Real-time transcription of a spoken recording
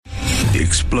The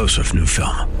explosive new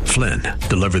film, Flynn,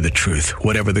 deliver the truth,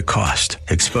 whatever the cost,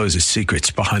 exposes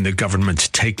secrets behind the government's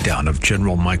takedown of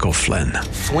General Michael Flynn.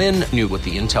 Flynn knew what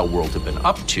the intel world had been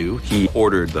up to. He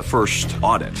ordered the first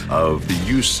audit of the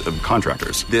use of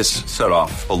contractors. This set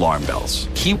off alarm bells.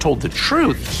 He told the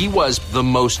truth. He was the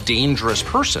most dangerous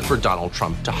person for Donald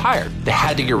Trump to hire. They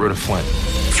had to get rid of Flynn.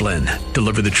 Flynn,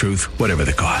 deliver the truth, whatever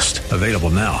the cost. Available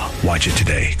now. Watch it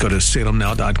today. Go to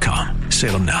salemnow.com.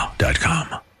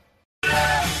 salemnow.com.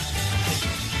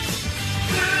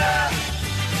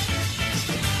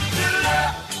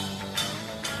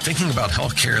 Thinking about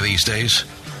healthcare these days?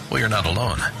 Well, you're not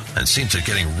alone. And it seems that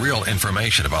getting real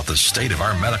information about the state of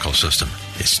our medical system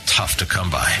is tough to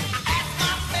come by.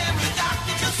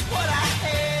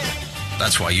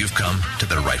 That's why you've come to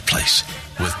the right place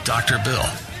with Dr. Bill,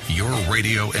 your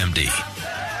radio MD.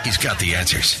 He's got the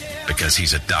answers because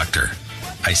he's a doctor.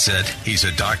 I said he's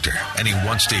a doctor, and he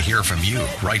wants to hear from you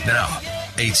right now.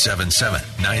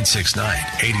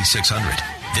 877-969-8600.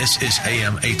 This is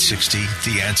AM 860,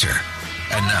 The Answer.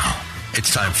 And now,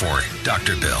 it's time for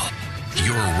Dr. Bill,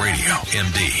 your radio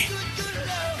MD.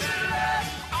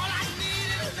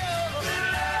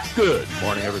 Good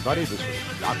morning, everybody. This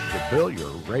is Dr. Bill, your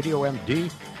radio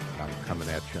MD. I'm coming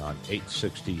at you on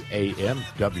 860 AM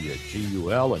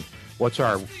WGUL. And what's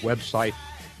our website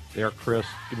there, Chris?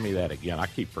 Give me that again. I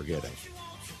keep forgetting.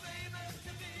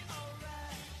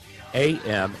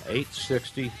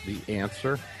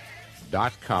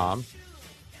 AM860theanswer.com.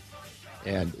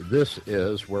 And this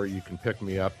is where you can pick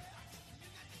me up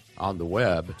on the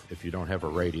web if you don't have a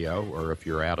radio, or if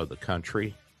you're out of the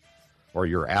country, or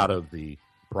you're out of the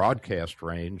broadcast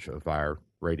range of our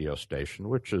radio station,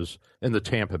 which is in the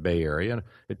Tampa Bay area. And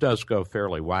it does go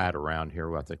fairly wide around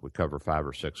here. I think we cover 5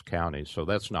 or 6 counties, so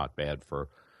that's not bad for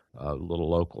a little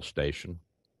local station.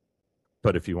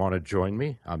 But if you want to join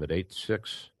me, I'm at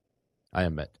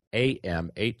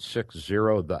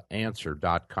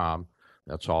AM860theanswer.com.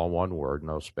 That's all one word,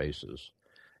 no spaces.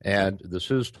 And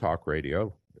this is talk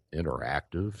radio,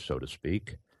 interactive, so to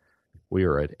speak. We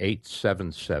are at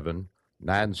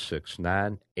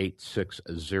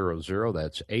 877-969-8600.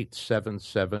 That's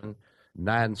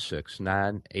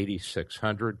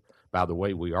 877-969-8600. By the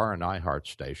way, we are an iHeart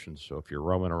station, so if you're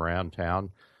roaming around town,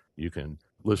 you can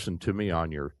listen to me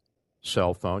on your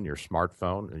cell phone, your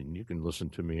smartphone, and you can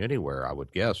listen to me anywhere, I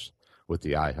would guess, with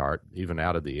the iHeart, even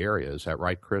out of the area. Is that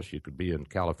right, Chris? You could be in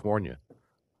California.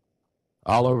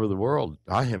 All over the world.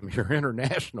 I am your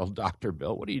international Dr.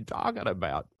 Bill. What are you talking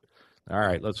about? All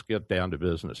right, let's get down to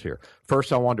business here.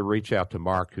 First, I wanted to reach out to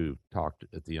Mark, who talked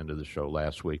at the end of the show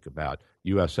last week about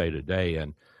USA Today,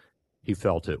 and he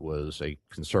felt it was a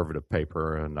conservative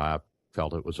paper, and I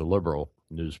felt it was a liberal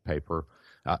newspaper.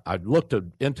 I looked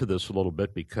into this a little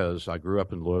bit because I grew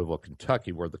up in Louisville,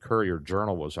 Kentucky, where the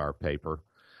Courier-Journal was our paper,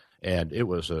 and it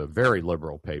was a very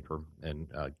liberal paper. And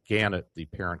Gannett, the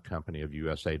parent company of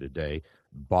USA Today,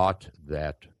 bought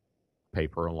that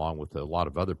paper along with a lot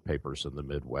of other papers in the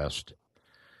Midwest.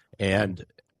 And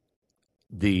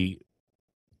the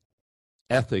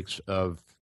ethics of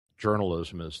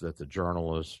journalism is that the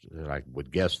journalists, and I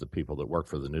would guess the people that work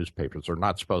for the newspapers, are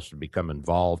not supposed to become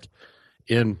involved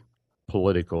in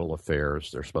political affairs.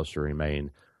 They're supposed to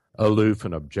remain aloof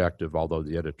and objective, although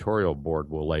the editorial board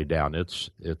will lay down its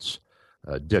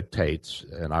dictates,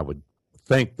 and I would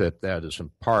think that that is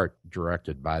in part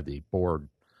directed by the board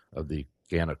of the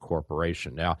Gannett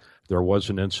Corporation. Now, there was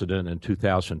an incident in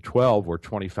 2012 where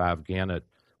 25 Gannett,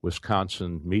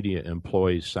 Wisconsin media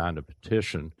employees signed a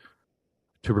petition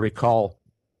to recall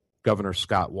Governor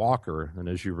Scott Walker, and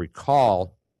as you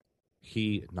recall,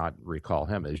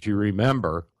 as you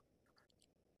remember,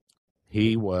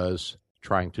 he was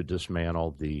trying to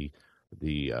dismantle the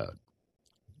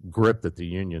grip that the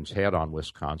unions had on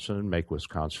Wisconsin and make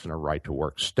Wisconsin a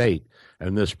right-to-work state.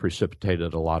 And this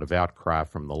precipitated a lot of outcry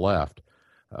from the left.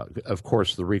 Of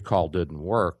course, the recall didn't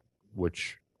work,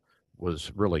 which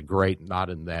was really great, not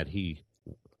in that he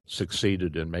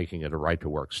succeeded in making it a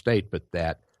right-to-work state, but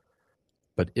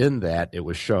in that it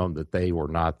was shown that they were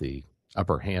not the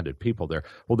upper-handed people there.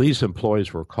 Well, these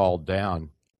employees were called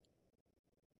down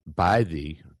by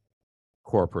the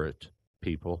corporate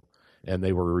people, and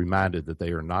they were reminded that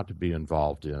they are not to be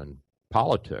involved in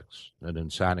politics and in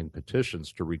signing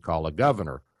petitions to recall a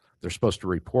governor. They're supposed to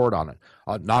report on it.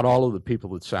 Not all of the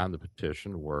people that signed the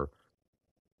petition were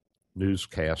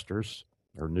newscasters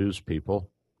or news people.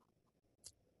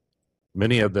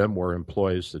 Many of them were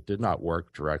employees that did not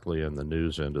work directly in the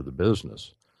news end of the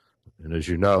business. And as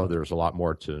you know, there's a lot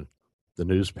more to the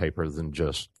newspaper than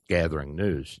just gathering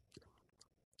news.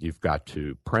 You've got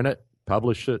to print it,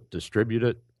 publish it, distribute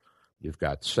it, you've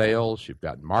got sales, you've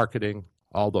got marketing,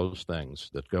 all those things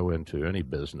that go into any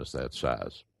business that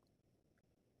size.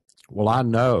 Well, I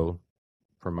know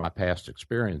from my past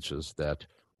experiences that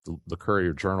the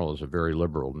Courier-Journal is a very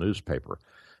liberal newspaper.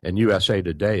 And USA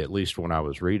Today, at least when I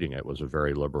was reading it, was a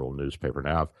very liberal newspaper.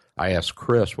 Now, I asked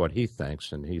Chris what he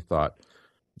thinks, and he thought,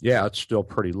 yeah, it's still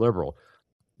pretty liberal.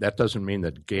 That doesn't mean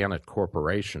that Gannett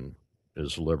Corporation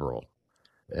is liberal.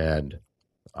 And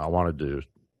I wanted to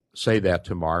say that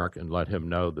to Mark and let him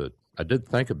know that I did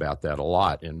think about that a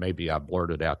lot, and maybe I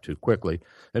blurted out too quickly.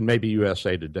 And maybe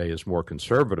USA Today is more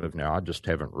conservative now. I just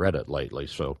haven't read it lately.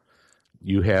 So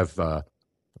you have a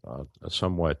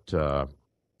somewhat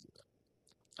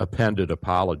appended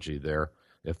apology there.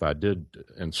 If I did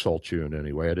insult you in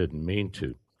any way, I didn't mean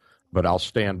to. But I'll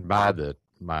stand by that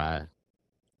my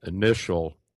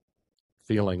initial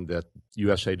feeling that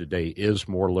USA Today is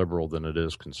more liberal than it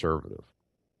is conservative.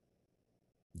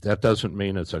 That doesn't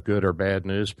mean it's a good or bad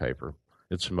newspaper.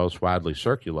 It's the most widely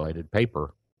circulated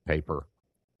paper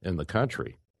in the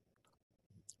country.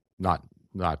 Not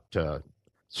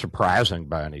surprising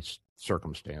by any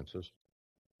circumstances.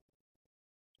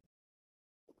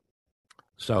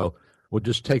 So we'll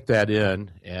just take that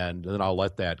in, and then I'll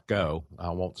let that go.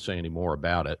 I won't say any more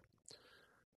about it.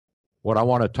 What I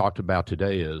want to talk about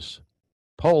today is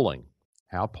polling,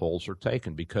 how polls are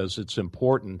taken, because it's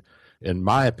important, in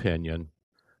my opinion,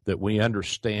 that we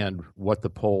understand what the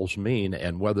polls mean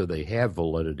and whether they have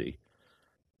validity.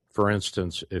 For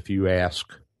instance, if you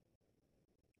ask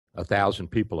 1,000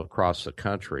 people across the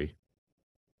country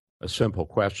a simple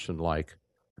question like,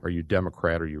 are you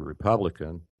Democrat or are you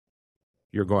Republican?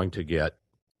 You're going to get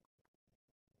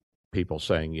people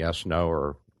saying yes, no,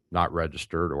 or not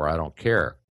registered, or I don't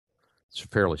care. It's a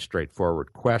fairly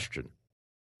straightforward question.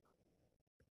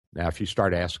 Now, if you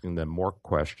start asking them more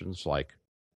questions like,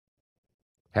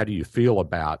 how do you feel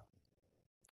about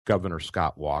Governor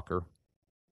Scott Walker?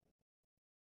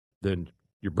 Then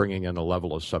you're bringing in a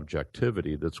level of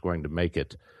subjectivity that's going to make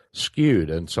it skewed.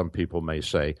 And some people may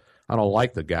say, I don't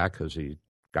like the guy because he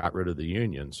got rid of the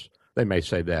unions. They may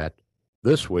say that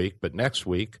this week, but next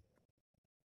week,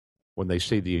 when they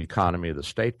see the economy of the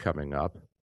state coming up,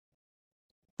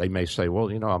 they may say, well,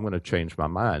 I'm going to change my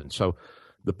mind. So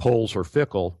the polls are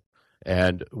fickle.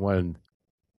 And when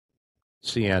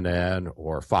CNN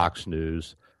or Fox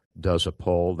News does a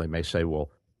poll, they may say,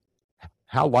 well,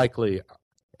 how likely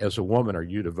as a woman are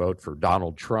you to vote for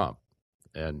Donald Trump?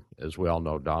 And as we all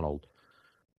know, Donald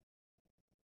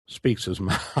speaks his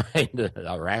mind.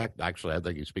 Actually, I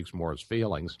think he speaks more his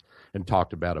feelings, and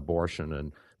talked about abortion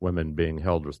and women being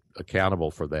held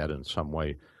accountable for that in some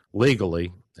way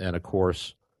legally. And of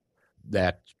course,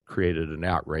 that created an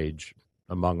outrage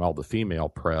among all the female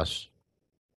press,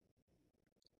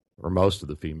 or most of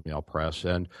the female press.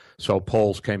 And so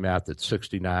polls came out that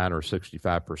 69 or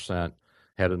 65%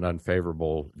 had an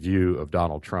unfavorable view of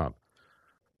Donald Trump.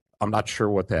 I'm not sure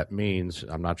what that means.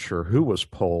 I'm not sure who was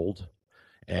polled,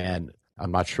 and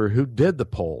I'm not sure who did the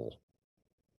poll.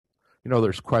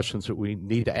 There's questions that we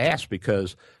need to ask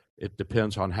because it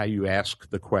depends on how you ask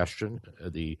the question,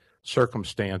 the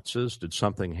circumstances. Did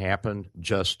something happen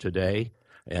just today,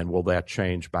 and will that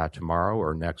change by tomorrow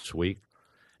or next week?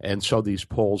 And so these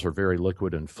polls are very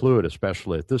liquid and fluid,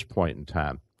 especially at this point in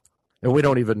time. And we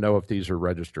don't even know if these are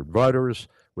registered voters.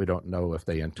 We don't know if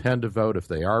they intend to vote, if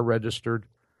they are registered.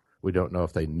 We don't know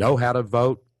if they know how to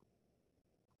vote.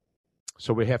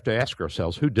 So we have to ask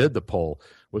ourselves, who did the poll?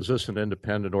 Was this an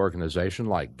independent organization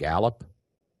like Gallup?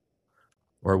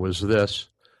 Or was this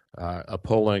a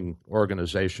polling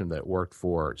organization that worked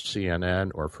for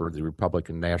CNN or for the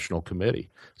Republican National Committee?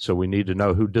 So we need to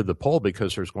know who did the poll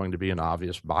because there's going to be an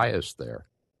obvious bias there.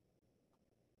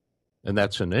 And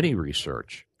that's in any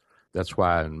research. That's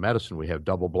why in medicine we have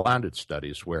double-blinded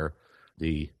studies where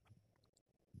the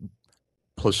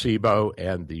placebo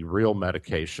and the real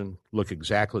medication look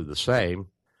exactly the same,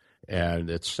 and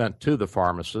it's sent to the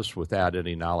pharmacist without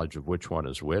any knowledge of which one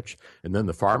is which, and then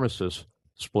the pharmacist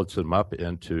splits them up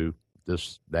into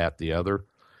this, that, the other,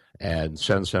 and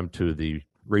sends them to the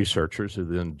researchers who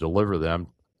then deliver them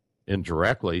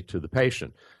indirectly to the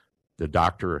patient. The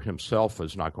doctor himself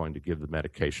is not going to give the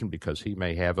medication because he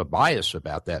may have a bias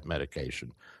about that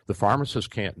medication. The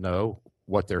pharmacist can't know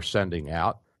what they're sending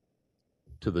out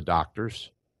to the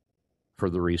doctors for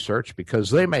the research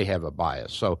because they may have a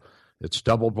bias. So it's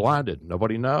double-blinded.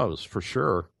 Nobody knows for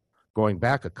sure, going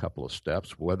back a couple of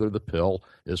steps, whether the pill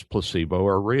is placebo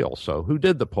or real. So who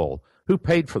did the poll? Who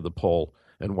paid for the poll,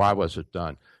 and why was it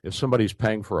done? If somebody's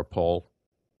paying for a poll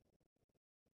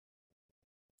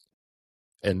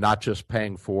and not just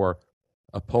paying for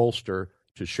a pollster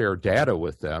to share data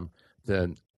with them,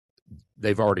 then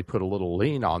they've already put a little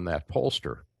lien on that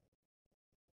pollster.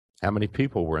 How many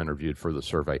people were interviewed for the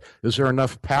survey? Is there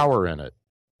enough power in it?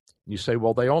 You say,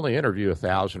 well, they only interview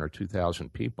 1,000 or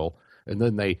 2,000 people, and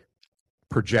then they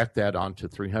project that onto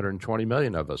 320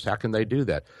 million of us. How can they do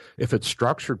that? If it's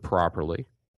structured properly,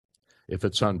 if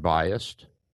it's unbiased,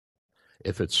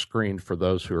 if it's screened for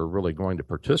those who are really going to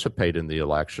participate in the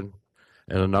election,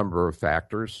 and a number of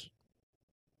factors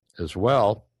as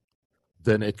well,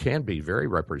 then it can be very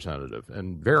representative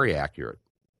and very accurate.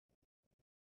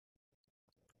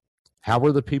 How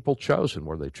were the people chosen?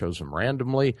 Were they chosen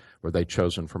randomly? Were they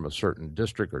chosen from a certain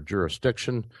district or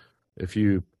jurisdiction? If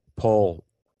you poll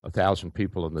 1,000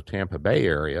 people in the Tampa Bay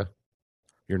area,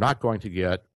 you're not going to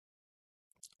get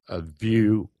a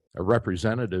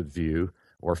representative view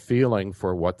or feeling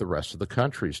for what the rest of the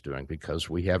country is doing, because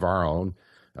we have our own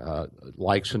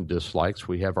likes and dislikes.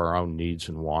 We have our own needs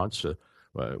and wants.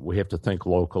 We have to think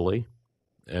locally,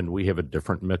 and we have a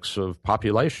different mix of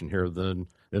population here than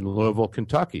in Louisville,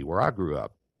 Kentucky, where I grew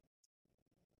up.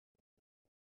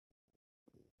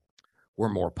 We're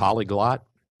more polyglot.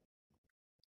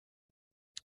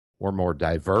 We're more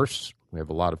diverse. We have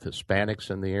a lot of Hispanics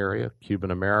in the area,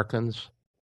 Cuban Americans,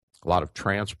 a lot of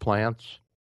transplants,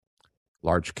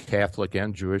 large Catholic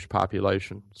and Jewish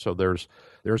population. So there's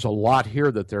a lot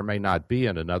here that there may not be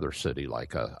in another city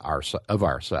like our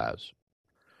size.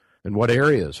 And what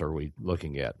areas are we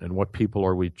looking at? And what people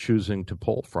are we choosing to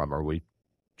pull from? Are we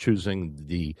choosing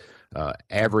the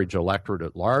average electorate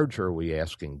at large? Or are we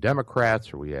asking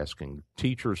Democrats? Are we asking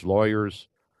teachers, lawyers,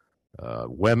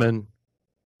 women?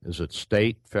 Is it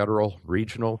state, federal,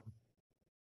 regional?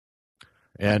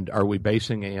 And are we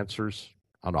basing answers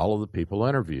on all of the people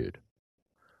interviewed?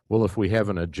 Well, if we have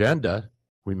an agenda,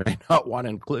 we may not want to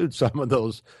include some of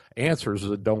those answers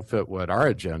that don't fit what our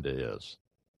agenda is.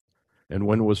 And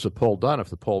when was the poll done? If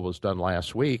the poll was done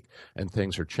last week and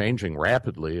things are changing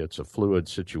rapidly, it's a fluid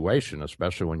situation,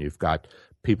 especially when you've got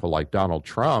people like Donald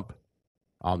Trump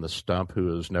on the stump,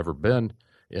 who has never been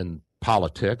in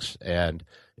politics and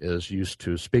is used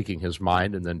to speaking his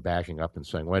mind and then backing up and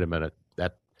saying, wait a minute,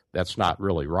 that's not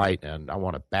really right, and I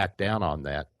want to back down on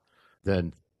that.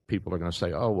 Then people are going to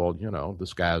say, oh, well,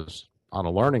 this guy's on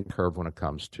a learning curve when it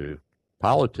comes to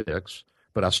politics,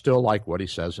 but I still like what he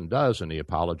says and does, and he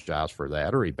apologized for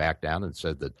that, or he backed down and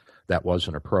said that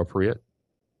wasn't appropriate.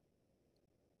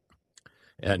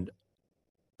 And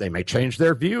they may change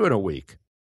their view in a week.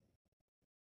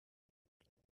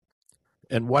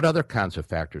 And what other kinds of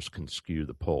factors can skew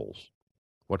the polls?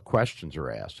 What questions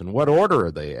are asked? In what order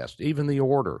are they asked? Even the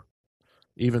order.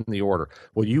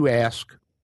 Well, you ask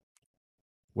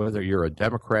whether you're a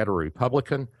Democrat or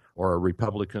a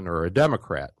Republican or a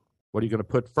Democrat. What are you going to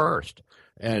put first?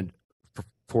 And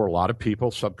for a lot of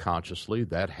people, subconsciously,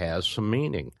 that has some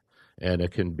meaning. And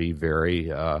it can be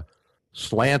very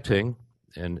slanting,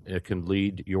 and it can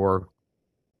lead your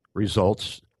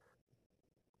results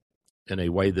in a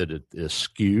way that it is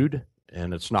skewed,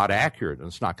 and it's not accurate, and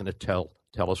it's not going to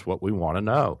tell us what we want to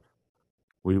know.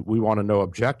 We want to know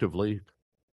objectively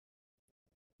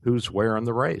who's where in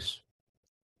the race.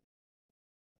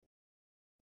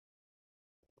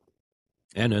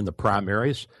 And in the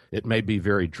primaries, it may be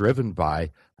very driven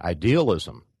by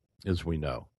idealism, as we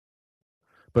know.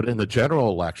 But in the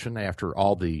general election, after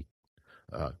all the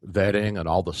vetting and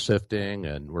all the sifting,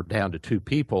 and we're down to two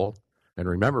people, and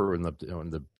remember in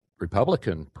the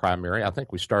Republican primary, I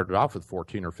think we started off with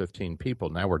 14 or 15 people.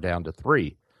 Now we're down to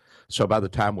 3. So by the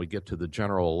time we get to the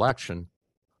general election,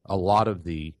 a lot of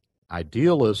the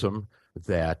idealism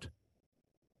that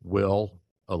will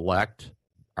elect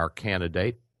our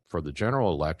candidate for the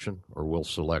general election, or will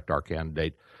select our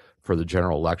candidate for the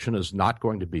general election, is not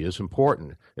going to be as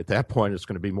important. At that point, it's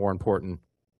going to be more important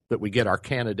that we get our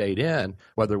candidate in,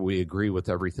 whether we agree with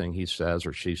everything he says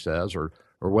or she says, or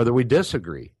whether we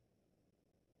disagree,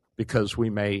 because we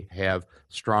may have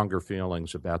stronger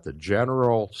feelings about the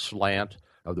general slant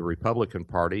of the Republican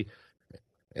Party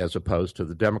as opposed to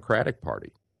the Democratic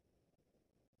Party.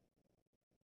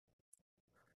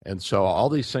 And so all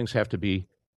these things have to be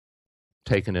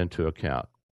taken into account.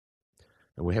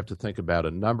 And we have to think about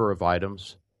a number of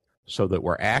items so that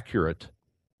we're accurate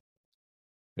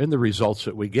in the results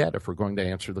that we get if we're going to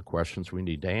answer the questions we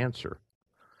need to answer.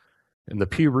 And the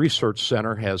Pew Research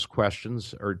Center has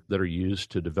questions that are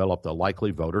used to develop the likely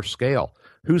voter scale.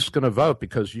 Who's going to vote?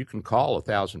 Because you can call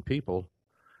 1,000 people,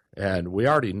 and we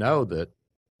already know that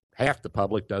half the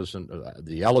public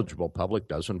the eligible public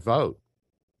doesn't vote.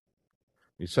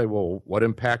 You say, well, what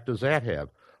impact does that have?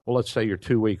 Well, let's say you're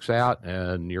 2 weeks out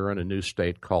and you're in a new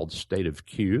state called State of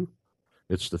Q.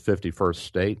 It's the 51st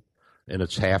state, and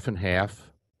it's half and half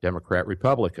Democrat,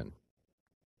 Republican.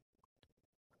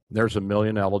 There's 1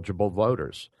 million eligible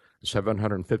voters.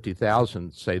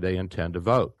 750,000 say they intend to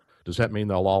vote. Does that mean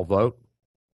they'll all vote?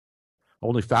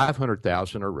 Only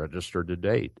 500,000 are registered to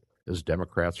date as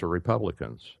Democrats or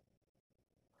Republicans.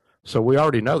 So we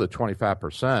already know that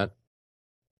 25%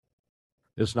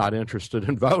 is not interested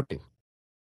in voting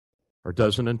or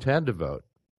doesn't intend to vote.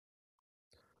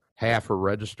 Half are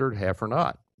registered, half are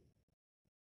not.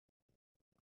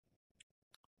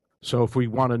 So if we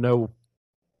want to know,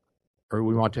 or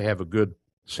we want to have a good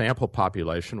sample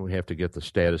population, we have to get the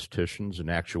statisticians and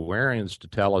actuarians to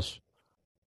tell us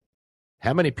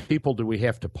how many people do we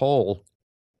have to poll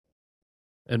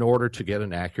in order to get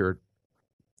an accurate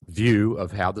view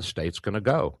of how the state's going to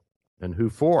go and who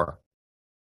for.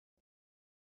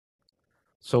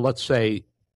 So let's say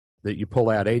that you pull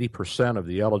out 80% of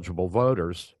the eligible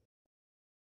voters,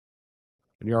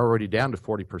 and you're already down to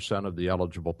 40% of the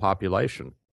eligible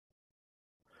population.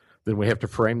 Then we have to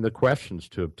frame the questions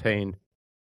to obtain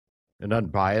an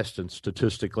unbiased and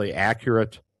statistically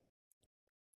accurate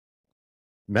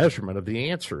measurement of the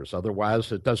answers.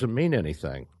 Otherwise, it doesn't mean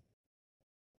anything.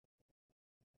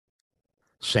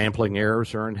 Sampling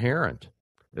errors are inherent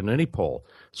in any poll.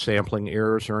 Sampling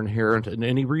errors are inherent in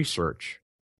any research.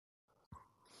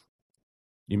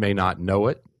 You may not know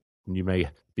it, and you may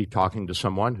be talking to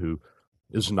someone who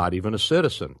is not even a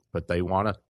citizen, but they want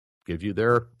to give you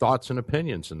their thoughts and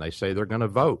opinions, and they say they're going to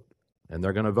vote, and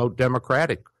they're going to vote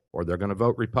Democratic, or they're going to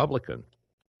vote Republican.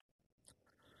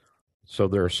 So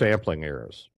there are sampling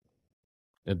errors.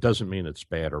 It doesn't mean it's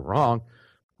bad or wrong.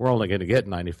 We're only going to get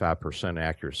 95%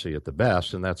 accuracy at the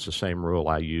best, and that's the same rule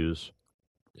I use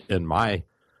in my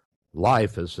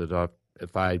life, is that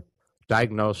if I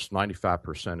diagnose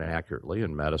 95% accurately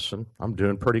in medicine, I'm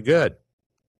doing pretty good.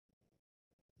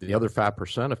 The other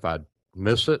 5%, if I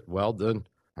miss it, well, then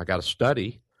I got to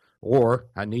study, or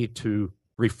I need to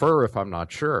refer, if I'm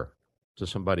not sure, to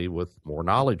somebody with more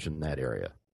knowledge in that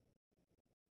area.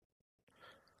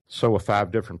 So if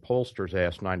 5 different pollsters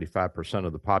ask 95%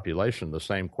 of the population the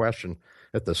same question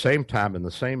at the same time in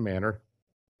the same manner,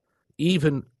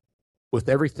 even with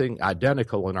everything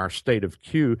identical in our state of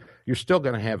Q, you're still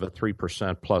going to have a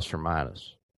 3% plus or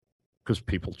minus, because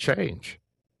people change.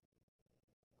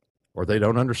 Or they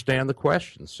don't understand the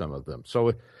questions, some of them.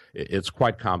 So it's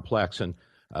quite complex. And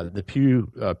the Pew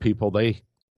people, they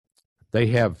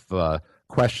have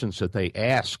questions that they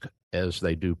ask as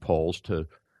they do polls to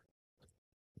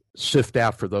sift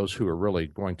out for those who are really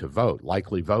going to vote,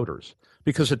 likely voters,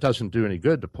 because it doesn't do any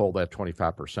good to poll that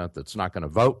 25% that's not going to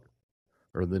vote,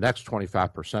 or the next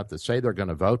 25% that say they're going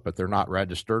to vote, but they're not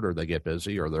registered, or they get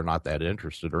busy, or they're not that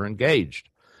interested or engaged.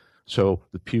 So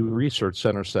the Pew Research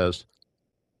Center says,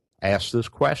 ask this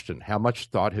question: how much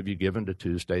thought have you given to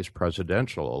Tuesday's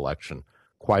presidential election?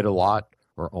 Quite a lot,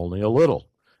 or only a little?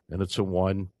 And it's a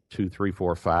 1, 2, 3,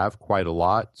 4, 5, quite a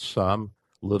lot, some,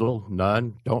 little,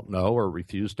 none, don't know, or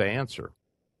refuse to answer.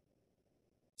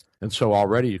 And so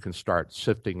already you can start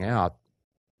sifting out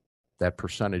that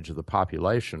percentage of the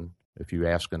population if you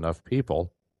ask enough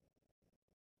people,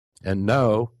 and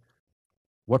know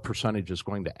what percentage is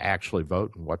going to actually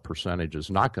vote and what percentage is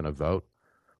not going to vote,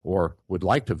 or would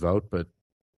like to vote but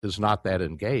is not that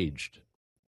engaged.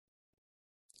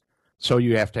 So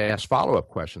you have to ask follow-up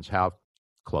questions. How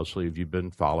closely have you been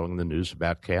following the news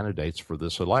about candidates for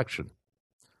this election?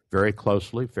 Very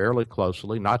closely, fairly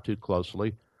closely, not too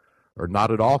closely, or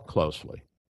not at all closely.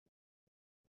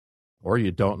 Or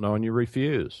you don't know and you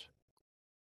refuse.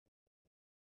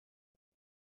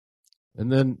 And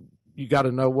then you got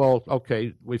to know, well,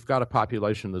 okay, we've got a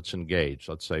population that's engaged,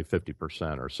 let's say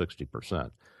 50% or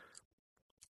 60%.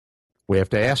 We have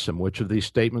to ask them, which of these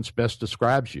statements best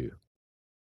describes you?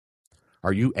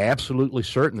 Are you absolutely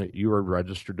certain that you are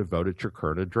registered to vote at your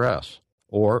current address?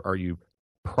 Or are you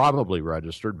probably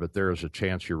registered, but there is a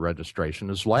chance your registration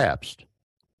has lapsed?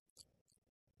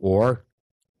 Or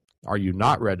are you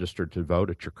not registered to vote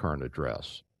at your current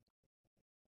address?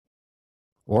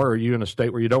 Or are you in a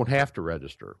state where you don't have to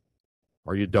register,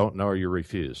 or you don't know, or you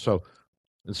refuse? So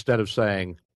instead of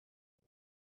saying,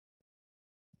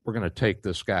 we're going to take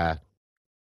this guy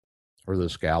or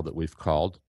this gal that we've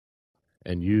called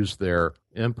and use their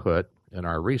input in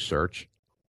our research,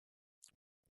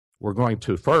 we're going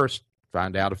to first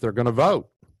find out if they're going to vote,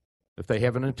 if they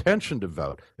have an intention to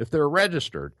vote, if they're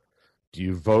registered. Do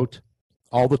you vote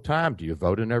all the time? Do you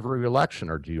vote in every election,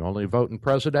 or do you only vote in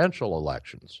presidential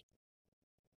elections?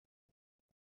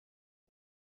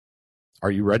 Are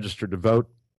you registered to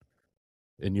vote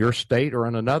in your state or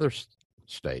in another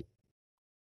state?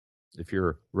 If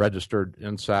you're registered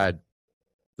inside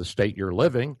the state you're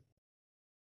living,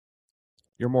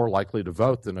 you're more likely to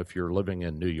vote than if you're living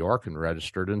in New York and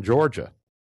registered in Georgia.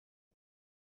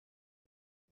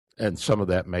 And some of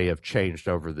that may have changed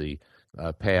over the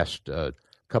past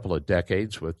couple of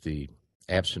decades with the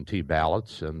absentee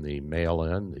ballots and the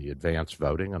mail-in, the advance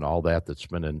voting, and all that that's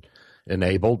been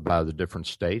enabled by the different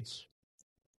states.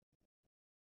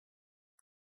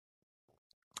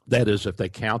 That is, if they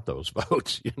count those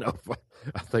votes. You know,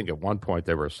 I think at one point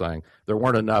they were saying there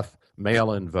weren't enough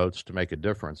mail-in votes to make a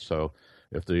difference. So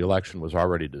if the election was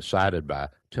already decided by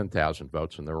 10,000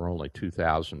 votes and there were only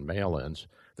 2,000 mail-ins,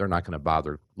 they're not going to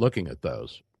bother looking at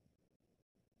those.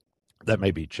 That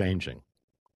may be changing.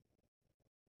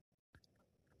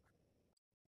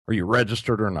 Are you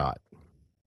registered or not?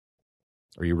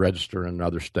 Are you registered in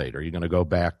another state? Are you going to go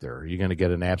back there? Are you going to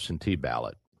get an absentee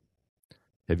ballot?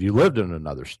 Have you lived in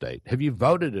another state? Have you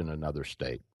voted in another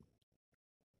state?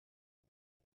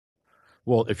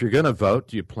 Well, if you're going to vote,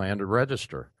 do you plan to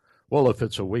register? Well, if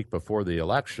it's a week before the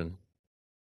election,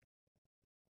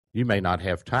 you may not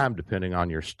have time, depending on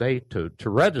your state, to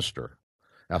register.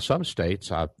 Now, some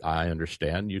states, I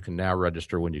understand, you can now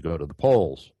register when you go to the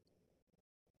polls.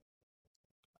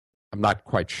 I'm not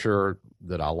quite sure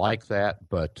that I like that,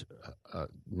 but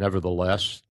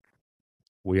nevertheless,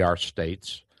 we are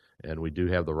states, and we do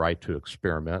have the right to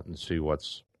experiment and see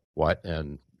what's what,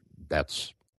 and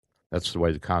that's the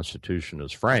way the Constitution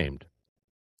is framed.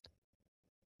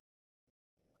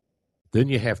 Then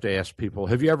you have to ask people,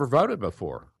 have you ever voted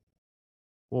before?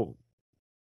 Well,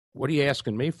 what are you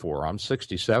asking me for? I'm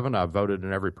 67. I've voted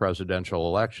in every presidential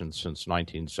election since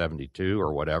 1972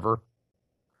 or whatever.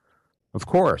 Of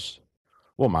course.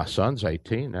 Well, my son's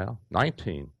 18 now,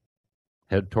 19,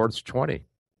 head towards 20.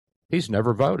 He's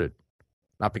never voted.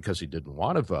 Not because he didn't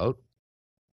want to vote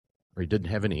or he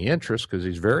didn't have any interest, because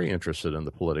he's very interested in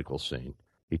the political scene.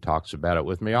 He talks about it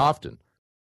with me often.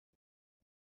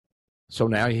 So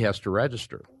now he has to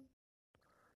register.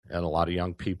 And a lot of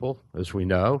young people, as we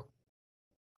know,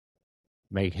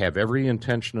 may have every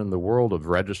intention in the world of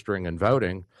registering and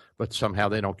voting, but somehow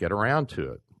they don't get around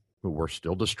to it. We're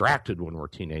still distracted when we're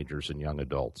teenagers and young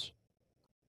adults.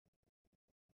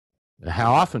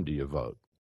 How often do you vote?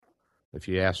 If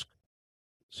you ask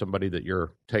somebody that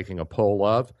you're taking a poll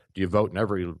of, do you vote in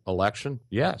every election?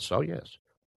 Yes. Oh, yes.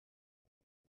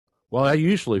 Well, I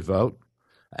usually vote,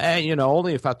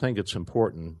 only if I think it's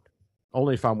important,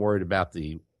 only if I'm worried about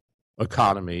the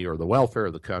economy or the welfare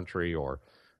of the country, or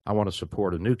I want to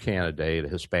support a new candidate, a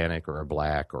Hispanic or a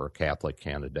black or a Catholic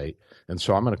candidate, and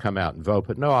so I'm going to come out and vote.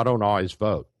 But no, I don't always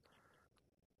vote.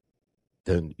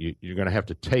 Then you're going to have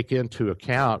to take into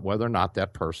account whether or not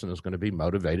that person is going to be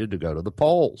motivated to go to the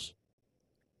polls.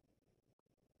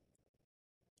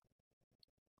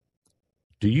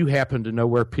 Do you happen to know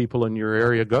where people in your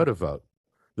area go to vote?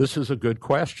 This is a good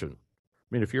question. I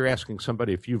mean, if you're asking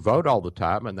somebody if you vote all the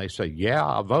time and they say, yeah,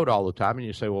 I vote all the time, and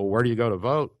you say, well, where do you go to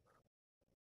vote?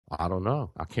 I don't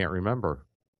know. I can't remember.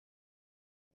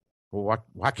 Well,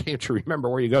 why can't you remember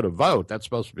where you go to vote? That's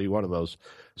supposed to be one of those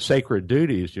sacred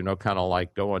duties, kind of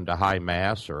like going to high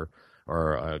mass or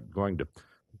going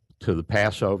to the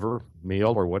Passover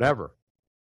meal or whatever.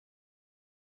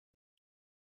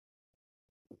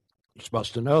 You're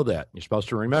supposed to know that. You're supposed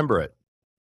to remember it.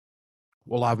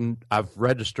 Well, I've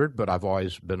registered, but I've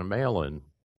always been a mail-in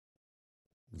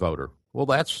voter. Well,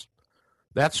 that's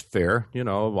fair.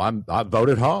 I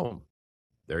voted home.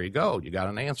 There you go. You got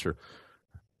an answer.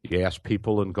 You ask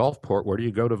people in Gulfport, where do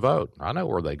you go to vote? I know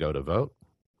where they go to vote.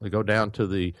 They go down to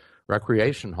the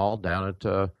recreation hall down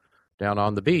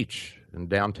on the beach in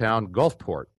downtown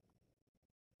Gulfport.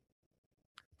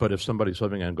 But if somebody's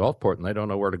living in Gulfport and they don't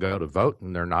know where to go to vote,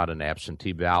 and they're not an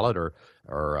absentee ballot or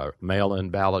a mail-in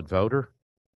ballot voter,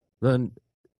 then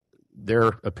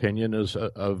their opinion is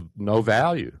of no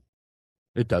value.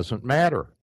 It doesn't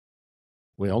matter.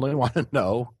 We only want to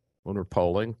know, when we're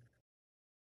polling,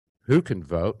 who can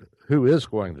vote, who is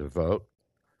going to vote,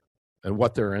 and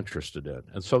what they're interested in.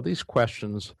 And so these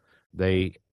questions,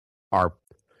 they are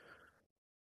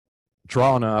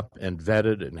drawn up and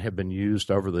vetted and have been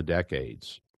used over the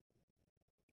decades.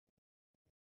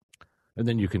 And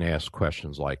then you can ask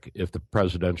questions like, if the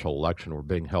presidential election were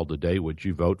being held today, would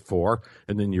you vote for?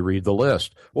 And then you read the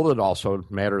list. Well, it also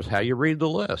matters how you read the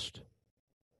list.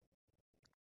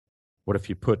 What if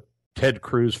you put Ted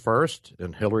Cruz first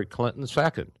and Hillary Clinton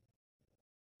second?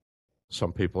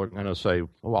 Some people are going to say,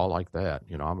 oh, I like that.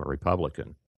 I'm a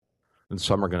Republican. And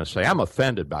some are going to say, I'm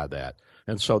offended by that.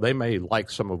 And so they may like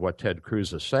some of what Ted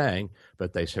Cruz is saying,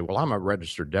 but they say, well, I'm a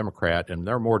registered Democrat, and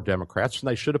there are more Democrats, and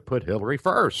they should have put Hillary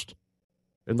first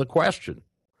in the question.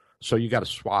 So you got to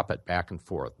swap it back and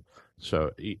forth.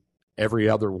 So every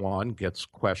other one gets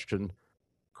questioned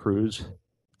Cruz,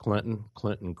 Clinton,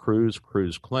 Clinton, Cruz,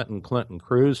 Cruz, Clinton, Clinton,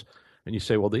 Cruz. And you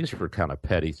say, well, these are kind of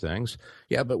petty things.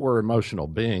 Yeah, but we're emotional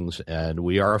beings, and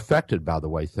we are affected by the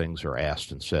way things are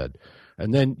asked and said.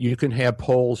 And then you can have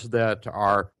polls that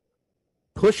are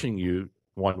pushing you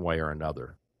one way or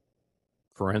another.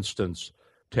 For instance,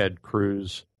 Ted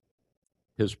Cruz,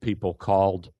 his people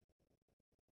called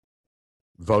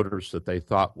voters that they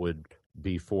thought would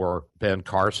be for Ben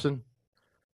Carson.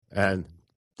 And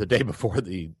the day before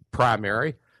the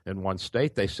primary in one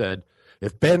state, they said,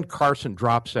 if Ben Carson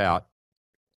drops out,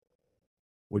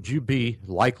 would you be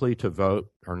likely to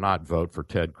vote or not vote for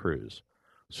Ted Cruz?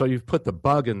 So you've put the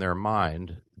bug in their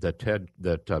mind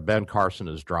that Ben Carson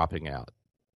is dropping out.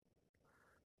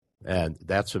 And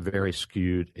that's a very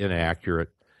skewed, inaccurate,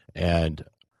 and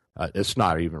it's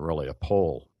not even really a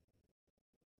poll.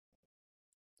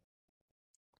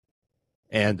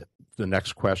 And the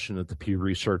next question that the Pew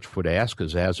Research would ask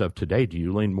is, as of today, do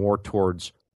you lean more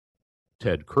towards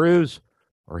Ted Cruz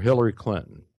or Hillary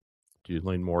Clinton? Do you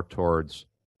lean more towards,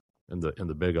 in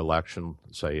the big election,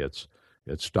 say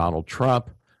it's Donald Trump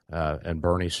and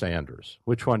Bernie Sanders?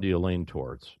 Which one do you lean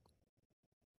towards?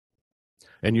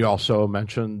 And you also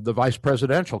mentioned the vice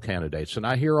presidential candidates, and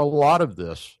I hear a lot of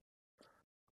this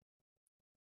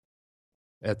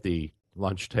at the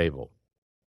lunch table.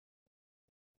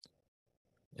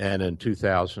 And in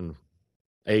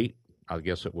 2008, I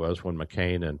guess it was, when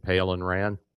McCain and Palin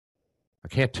ran, I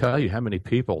can't tell you how many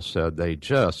people said they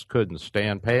just couldn't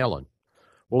stand Palin.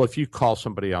 Well, if you call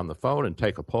somebody on the phone and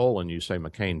take a poll and you say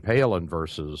McCain-Palin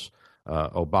versus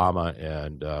Obama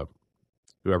and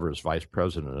whoever his vice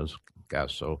president is,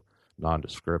 guy's so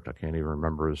nondescript, I can't even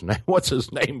remember his name. What's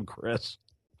his name, Chris?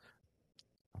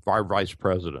 Our vice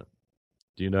president.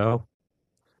 Do you know?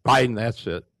 Biden, that's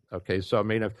it. Okay, so I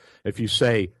mean, if you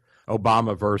say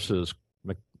Obama versus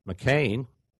McCain,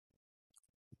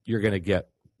 you're going to get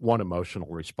one emotional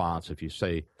response. If you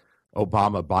say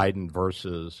Obama, Biden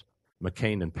versus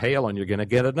McCain and Palin, you're going to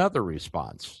get another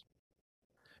response.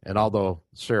 And although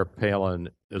Sarah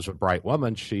Palin is a bright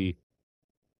woman, she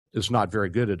is not very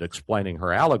good at explaining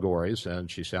her allegories,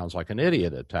 and she sounds like an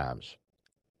idiot at times.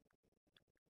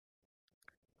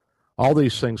 All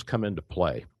these things come into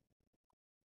play.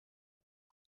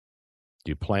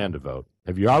 Do you plan to vote?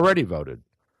 Have you already voted?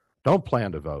 Don't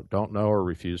plan to vote. Don't know or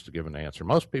refuse to give an answer.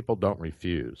 Most people don't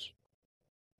refuse.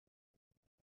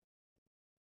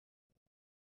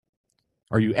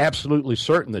 Are you absolutely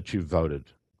certain that you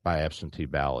voted by absentee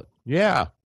ballot? Yeah.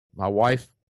 My wife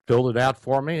filled it out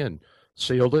for me and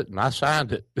sealed it, and I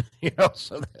signed it.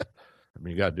 So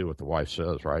you got to do what the wife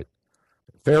says, right?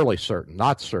 Fairly certain,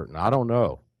 not certain. I don't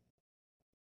know.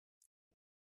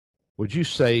 Would you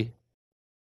say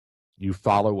you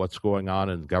follow what's going on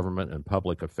in government and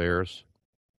public affairs?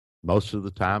 Most of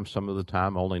the time, some of the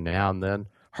time, only now and then,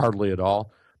 hardly at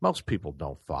all. Most people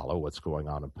don't follow what's going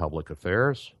on in public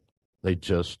affairs. They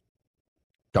just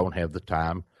don't have the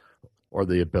time or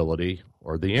the ability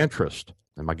or the interest.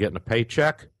 Am I getting a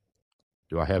paycheck?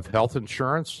 Do I have health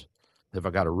insurance? Have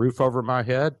I got a roof over my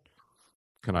head?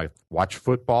 Can I watch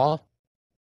football?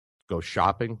 Go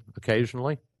shopping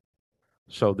occasionally?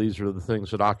 So these are the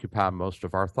things that occupy most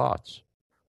of our thoughts.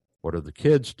 What are the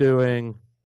kids doing?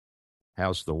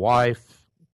 How's the wife?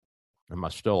 Am I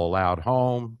still allowed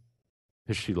home?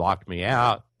 Has she locked me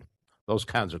out? Those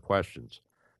kinds of questions.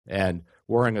 And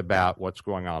worrying about what's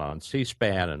going on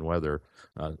C-SPAN and whether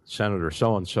Senator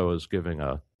so-and-so is giving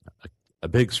a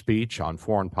big speech on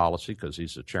foreign policy because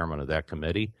he's the chairman of that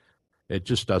committee, it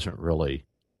just doesn't really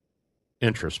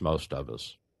interest most of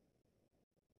us.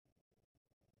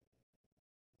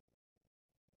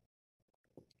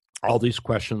 All these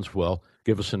questions will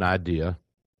give us an idea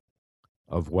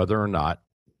of whether or not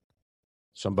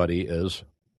somebody is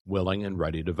willing and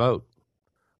ready to vote.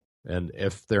 And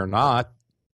if they're not,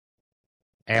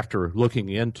 after looking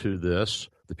into this,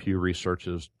 the Pew Research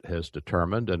has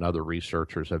determined, and other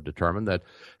researchers have determined, that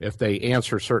if they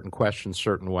answer certain questions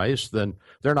certain ways, then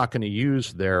they're not going to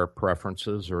use their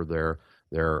preferences or their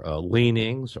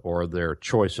leanings or their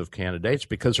choice of candidates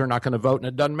because they're not going to vote, and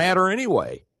it doesn't matter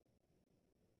anyway.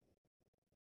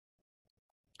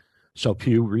 So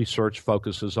Pew Research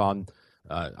focuses on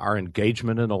our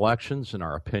engagement in elections and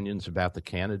our opinions about the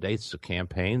candidates, the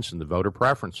campaigns, and the voter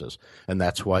preferences. And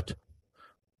that's what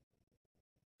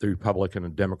the Republican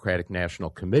and Democratic National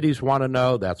Committees want to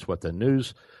know. That's what the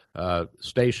news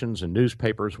stations and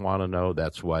newspapers want to know.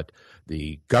 That's what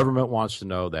the government wants to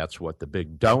know. That's what the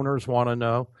big donors want to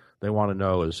know. They want to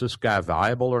know, is this guy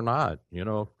viable or not?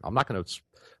 I'm not going to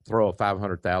throw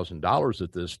 $500,000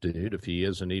 at this dude if he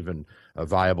isn't even a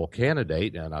viable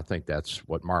candidate. And I think that's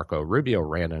what Marco Rubio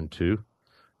ran into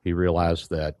He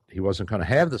realized that he wasn't going to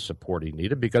have the support he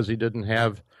needed because he didn't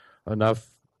have enough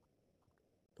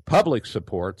public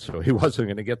support, so he wasn't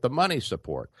going to get the money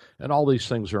support. And all these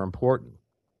things are important.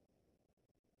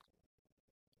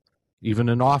 Even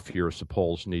in off years, the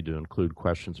polls need to include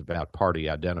questions about party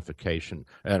identification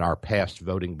and our past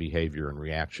voting behavior in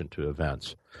reaction to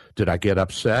events. Did I get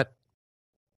upset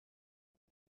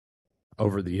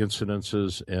over the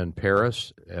incidences in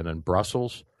Paris and in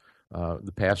Brussels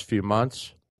the past few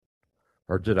months?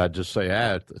 Or did I just say,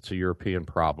 it's a European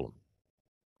problem?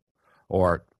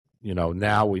 Or,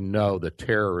 now we know that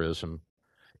terrorism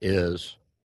is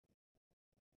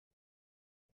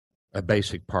a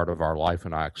basic part of our life,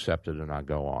 and I accept it and I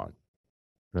go on.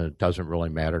 And it doesn't really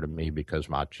matter to me because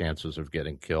my chances of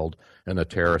getting killed in a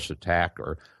terrorist attack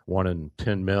are 1 in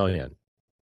 10 million.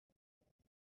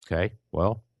 Okay,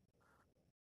 well,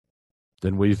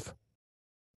 then we've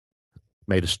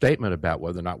made a statement about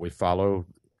whether or not we follow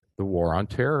the war on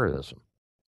terrorism.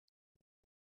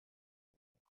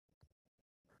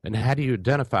 And how do you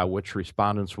identify which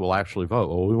respondents will actually vote?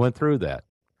 Well, we went through that.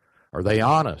 Are they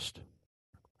honest?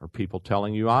 Are people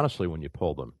telling you honestly when you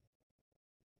pull them?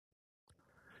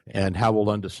 And how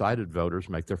will undecided voters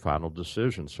make their final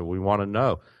decision? So we want to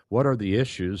know, what are the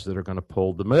issues that are going to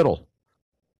pull the middle?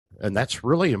 And that's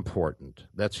really important.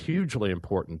 That's hugely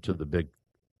important to the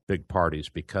big parties,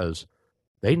 because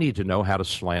they need to know how to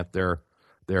slant their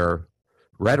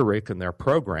rhetoric and their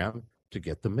program to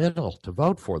get the middle to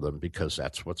vote for them, because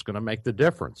that's what's going to make the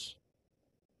difference.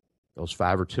 Those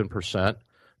 5 or 10%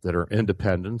 that are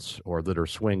independents or that are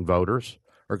swing voters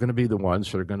are going to be the ones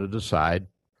that are going to decide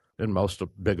in most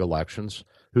big elections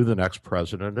who the next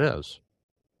president is.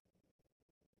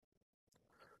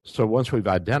 So once we've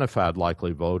identified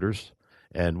likely voters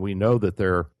and we know that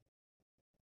their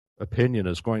opinion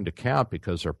is going to count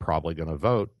because they're probably going to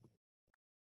vote,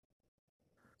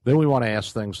 then we want to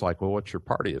ask things like, well, what's your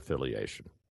party affiliation?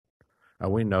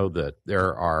 And we know that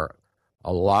there are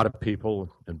a lot of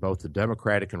people in both the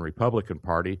Democratic and Republican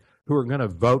Party who are going to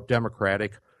vote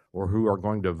Democratic or who are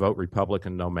going to vote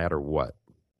Republican no matter what.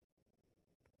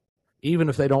 Even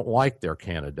if they don't like their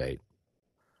candidate,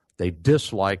 they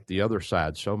dislike the other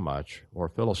side so much, or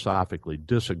philosophically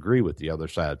disagree with the other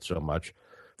side so much,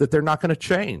 that they're not going to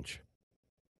change.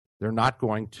 They're not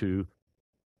going to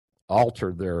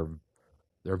alter their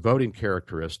voting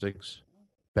characteristics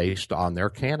based on their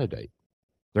candidate.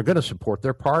 They're going to support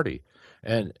their party.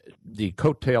 And the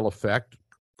coattail effect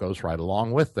goes right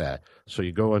along with that. So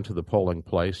you go into the polling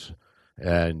place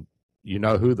and you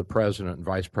know who the president and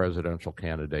vice presidential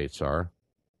candidates are.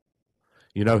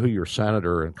 You know who your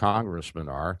senator and congressman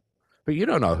are. But you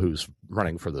don't know who's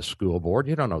running for the school board.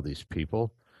 You don't know these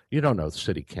people. You don't know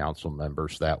city council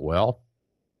members that well.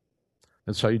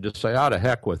 And so you just say, to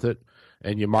heck with it,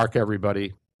 and you mark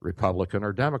everybody Republican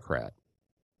or Democrat.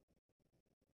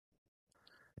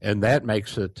 And that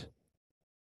makes it,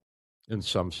 in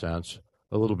some sense,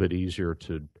 a little bit easier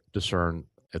to discern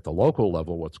at the local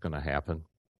level what's going to happen.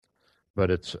 But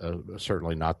it's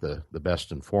certainly not the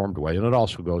best informed way. And it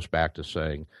also goes back to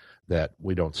saying that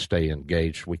we don't stay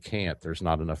engaged. We can't. There's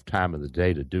not enough time in the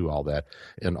day to do all that.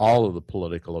 In all of the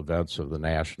political events of the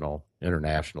national,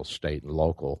 international, state, and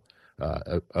local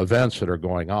events that are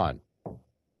going on.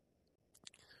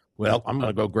 Well, I'm going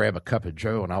to go grab a cup of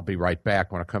Joe, and I'll be right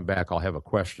back. When I come back, I'll have a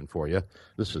question for you.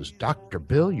 This is Dr.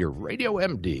 Bill, your Radio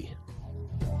MD.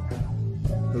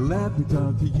 Let me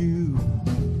talk to you.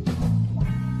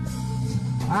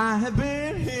 I have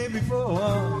been here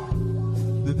before,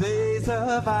 the days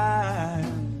of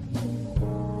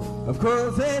Of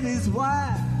course, that is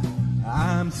why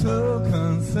I'm so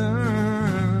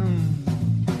concerned.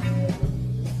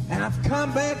 And I've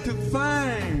come back to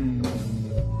find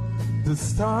the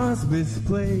stars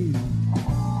displayed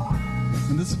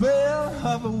and the spell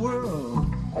of a world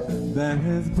that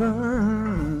has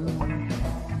burned.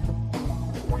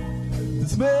 The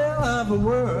spell of a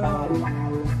world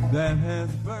that has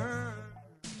burned.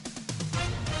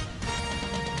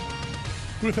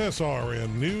 With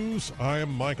SRN News, I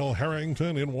am Michael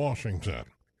Harrington in Washington.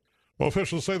 Well,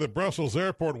 officials say that Brussels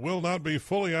Airport will not be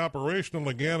fully operational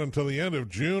again until the end of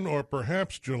June or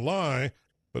perhaps July.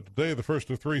 But today, the first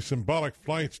of 3 symbolic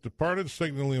flights departed,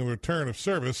 signaling the return of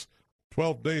service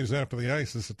 12 days after the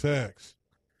ISIS attacks.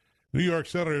 New York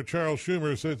Senator Charles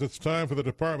Schumer says it's time for the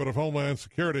Department of Homeland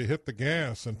Security to hit the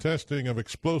gas in testing of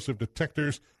explosive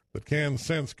detectors that can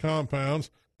sense compounds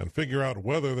and figure out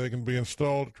whether they can be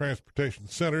installed at transportation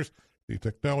centers. The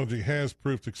technology has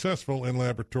proved successful in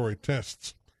laboratory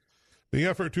tests. The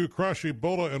effort to crush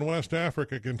Ebola in West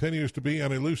Africa continues to be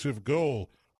an elusive goal.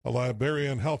 A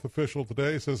Liberian health official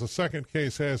today says a second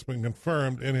case has been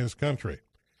confirmed in his country.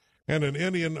 And an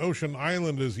Indian Ocean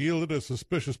island has yielded a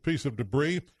suspicious piece of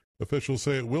debris. Officials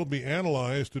say it will be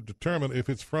analyzed to determine if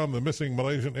it's from the missing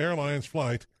Malaysian Airlines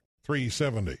Flight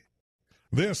 370.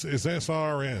 This is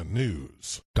SRN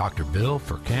News. Dr. Bill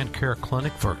for CanCare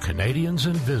Clinic for Canadians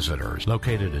and visitors,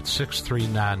 located at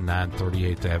 6399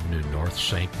 38th Avenue North,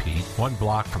 St. Pete, 1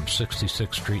 block from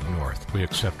 66th Street North. We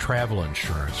accept travel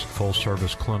insurance,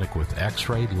 full-service clinic with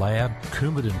x-ray, lab,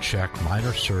 Coumadin check,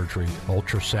 minor surgery,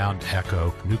 ultrasound,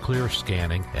 echo, nuclear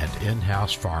scanning, and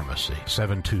in-house pharmacy.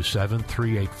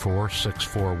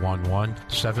 727-384-6411,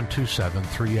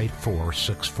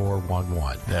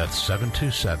 727-384-6411. That's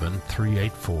 727-384-6411.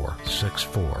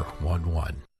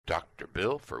 Dr.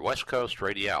 Bill for West Coast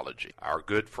Radiology. Our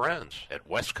good friends at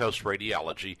West Coast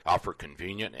Radiology offer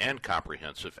convenient and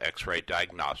comprehensive X-ray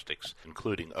diagnostics,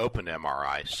 including open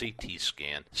MRI, CT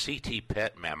scan, CT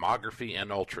PET, mammography,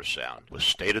 and ultrasound. With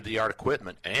state-of-the-art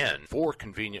equipment and 4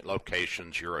 convenient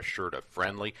locations, you're assured of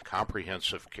friendly,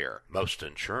 comprehensive care. Most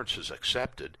insurance is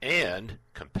accepted and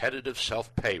competitive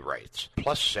self-pay rates,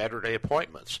 plus Saturday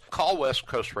appointments. Call West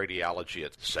Coast Radiology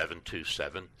at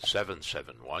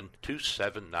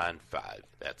 727-771-2795.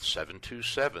 That's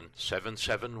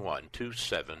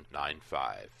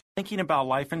 727-771-2795. Thinking about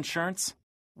life insurance?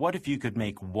 What if you could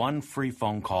make one free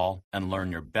phone call and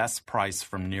learn your best price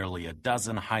from nearly a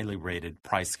dozen highly rated,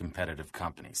 price-competitive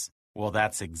companies? Well,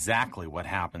 that's exactly what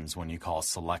happens when you call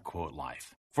SelectQuote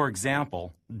Life. For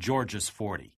example, George is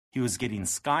 40. He was getting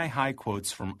sky-high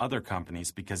quotes from other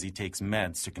companies because he takes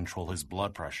meds to control his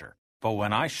blood pressure. But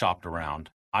when I shopped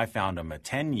around, I found him a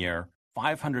 10-year,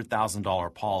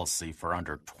 $500,000 policy for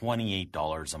under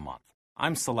 $28 a month.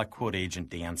 I'm SelectQuote agent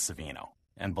Dan Savino,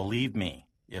 and believe me,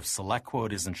 if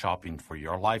SelectQuote isn't shopping for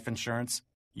your life insurance,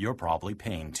 you're probably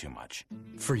paying too much.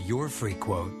 For your free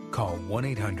quote, call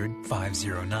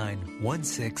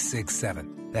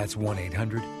 1-800-509-1667. That's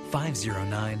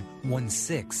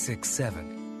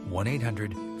 1-800-509-1667.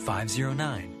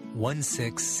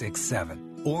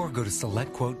 1-800-509-1667. Or go to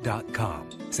SelectQuote.com.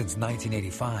 Since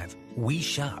 1985, we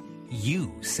shop.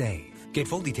 You save. Get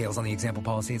full details on the example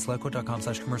policy at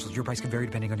SelectQuote.com/commercials. Your price can vary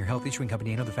depending on your health, issuing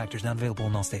company, and other factors not available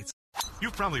in all states.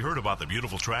 You've probably heard about the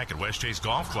beautiful track at West Chase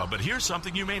Golf Club, but here's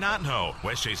something you may not know.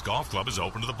 West Chase Golf Club is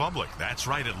open to the public. That's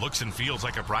right, it looks and feels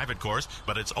like a private course,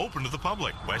 but it's open to the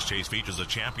public. West Chase features a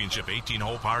championship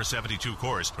 18-hole par 72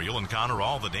 course where you'll encounter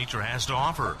all that nature has to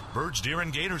offer. Birds, deer,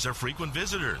 and gators are frequent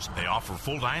visitors. They offer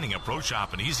full dining, a pro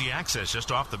shop, and easy access just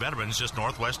off the Veterans, just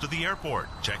northwest of the airport.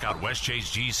 Check out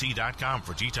westchasegc.com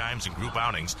for tee times and group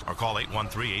outings, or call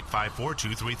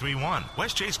 813-854-2331.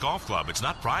 West Chase Golf Club, it's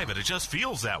not private, it just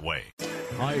feels that way.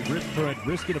 High risk current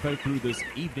risk in effect through this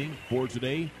evening. For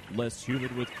today, less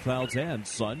humid with clouds and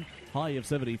sun. High of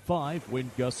 75,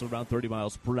 wind gusts around 30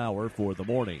 miles per hour for the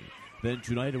morning. Then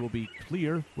tonight it will be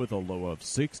clear with a low of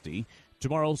 60.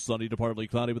 Tomorrow, sunny to partly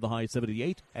cloudy with a high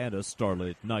 78 and a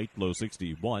starlit night, low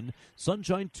 61.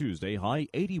 Sunshine Tuesday, high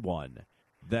 81.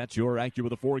 That's your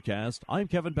AccuWeather forecast. I'm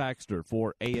Kevin Baxter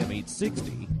for AM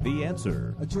 860, The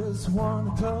Answer. I just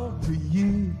want to talk to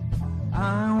you.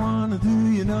 I want to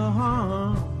do you no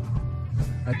harm.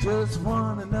 I just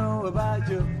want to know about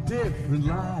your different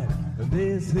life and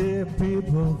this here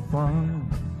people farm.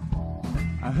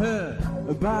 I heard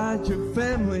about your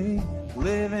family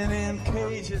living in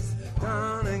cages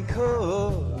down and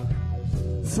cold.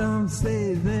 Some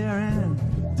stay there and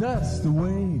dust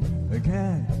away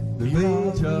again.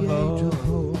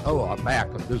 Oh, I'm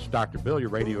back. This is Dr. Bill, your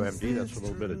Radio MD. That's a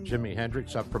little bit of Jimi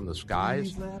Hendrix, Up from the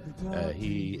Skies.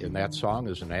 He, in that song,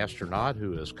 is an astronaut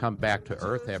who has come back to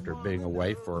Earth after being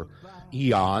away for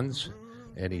eons,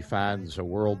 and he finds a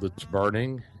world that's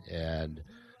burning and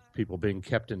people being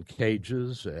kept in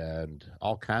cages and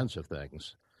all kinds of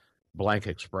things, blank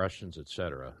expressions,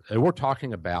 etc. And we're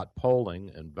talking about polling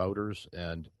and voters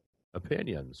and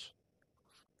opinions.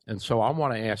 And so I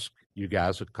want to ask you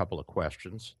guys a couple of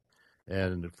questions,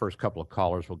 and the first couple of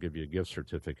callers will give you a gift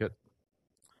certificate.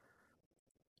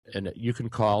 And you can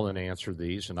call and answer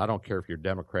these, and I don't care if you're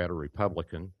Democrat or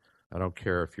Republican. I don't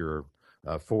care if you're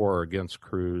for or against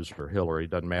Cruz or Hillary. It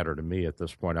doesn't matter to me at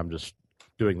this point. I'm just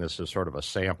doing this as sort of a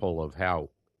sample of how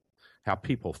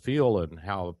people feel and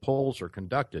how polls are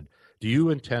conducted. Do you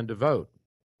intend to vote?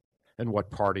 And what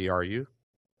party are you?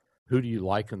 Who do you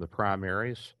like in the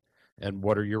primaries? And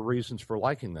what are your reasons for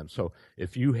liking them? So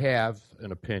if you have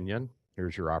an opinion,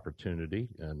 here's your opportunity,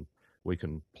 and we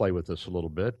can play with this a little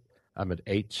bit. I'm at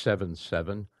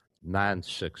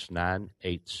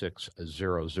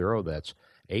 877-969-8600. That's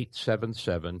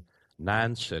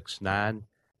 877-969-8600.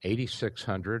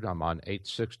 8600. I'm on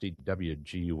 860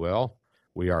 WGUL.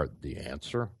 We are The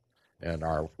Answer, and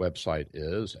our website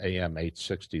is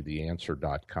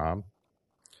am860theanswer.com.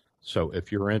 So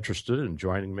if you're interested in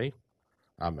joining me,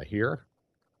 I'm here.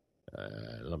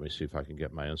 Let me see if I can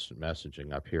get my instant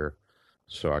messaging up here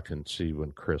so I can see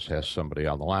when Chris has somebody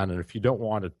on the line. And if you don't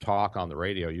want to talk on the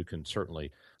radio, you can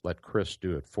certainly let Chris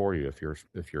do it for you if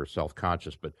you're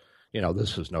self-conscious. But,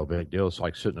 this is no big deal. It's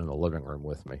like sitting in the living room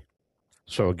with me.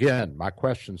 So, again, my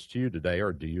questions to you today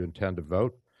are, do you intend to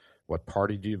vote? What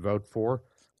party do you vote for?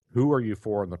 Who are you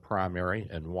for in the primary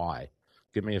and why?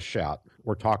 Give me a shout.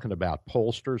 We're talking about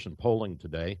pollsters and polling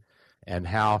today and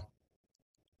how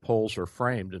polls are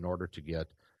framed in order to get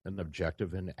an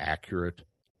objective and accurate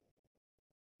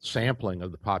sampling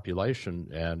of the population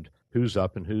and who's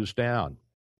up and who's down.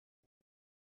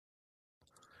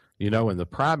 In the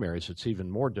primaries, it's even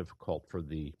more difficult for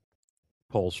the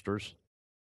pollsters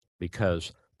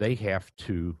because they have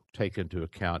to take into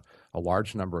account a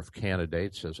large number of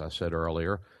candidates, as I said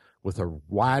earlier, with a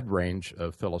wide range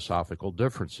of philosophical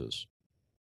differences.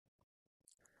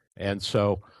 And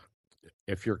so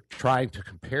if you're trying to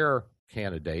compare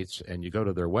candidates and you go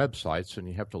to their websites and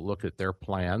you have to look at their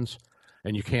plans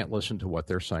and you can't listen to what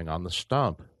they're saying on the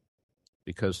stump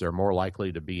because they're more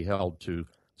likely to be held to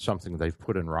something they've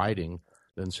put in writing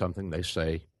than something they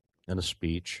say in a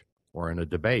speech or in a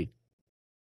debate.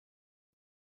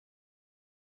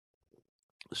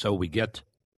 So we get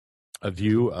a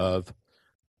view of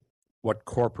what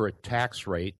corporate tax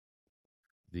rate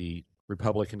the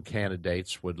Republican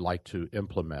candidates would like to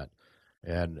implement.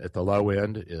 And at the low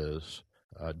end is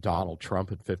Donald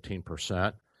Trump at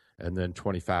 15%, and then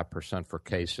 25% for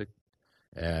Kasich,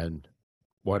 and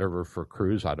whatever for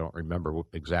Cruz. I don't remember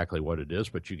exactly what it is,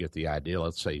 but you get the idea.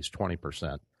 Let's say he's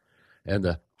 20%. And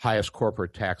the highest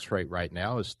corporate tax rate right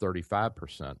now is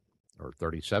 35% or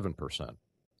 37%.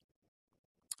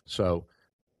 So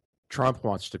Trump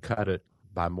wants to cut it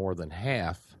by more than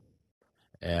half,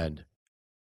 and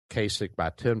Kasich by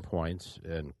 10 points,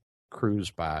 and Cruz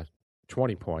by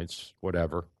 20 points,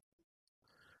 whatever.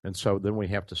 And so then we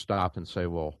have to stop and say,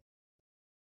 well,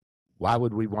 why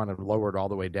would we want to lower it all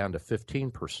the way down to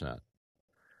 15%?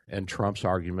 And Trump's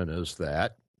argument is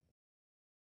that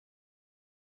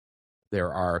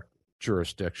there are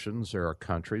jurisdictions, there are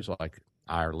countries like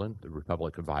Ireland, the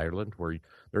Republic of Ireland, where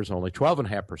there's only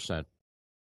 12.5%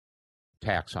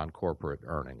 tax on corporate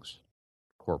earnings,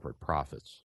 corporate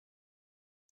profits.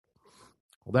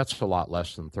 Well, that's a lot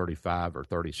less than 35 or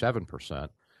 37%,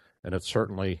 and it's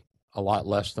certainly a lot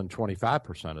less than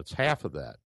 25%. It's half of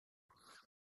that.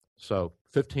 So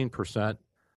 15%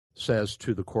 says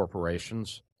to the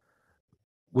corporations,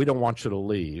 we don't want you to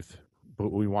leave,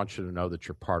 but we want you to know that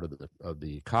you're part of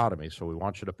the economy, so we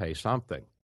want you to pay something.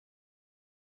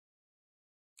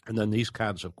 And then these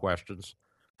kinds of questions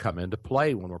come into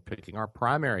play when we're picking our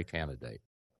primary candidate.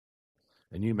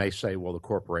 And you may say, well, the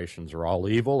corporations are all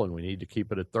evil and we need to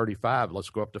keep it at 35. Let's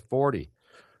go up to 40.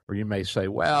 Or you may say,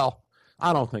 well,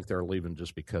 I don't think they're leaving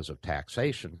just because of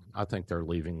taxation. I think they're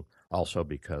leaving also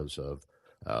because of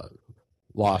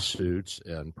lawsuits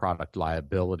and product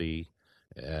liability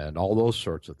and all those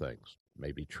sorts of things.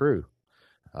 May be true.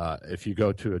 If you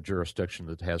go to a jurisdiction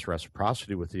that has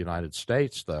reciprocity with the United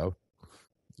States, though,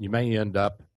 you may end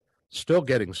up still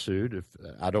getting sued. If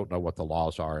I don't know what the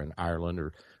laws are in Ireland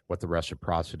or what the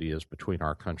reciprocity is between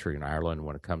our country and Ireland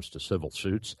when it comes to civil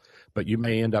suits, but you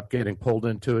may end up getting pulled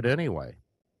into it anyway.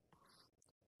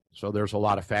 So there's a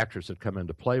lot of factors that come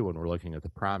into play when we're looking at the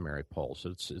primary polls.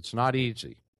 It's not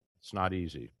easy. It's not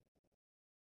easy.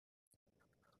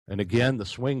 And again, the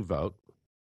swing vote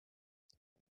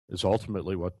is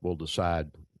ultimately what will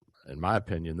decide, in my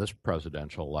opinion, this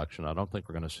presidential election. I don't think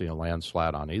we're going to see a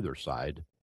landslide on either side.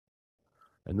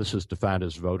 And this is defined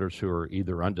as voters who are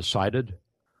either undecided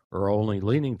or only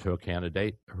leaning to a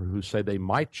candidate who say they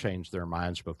might change their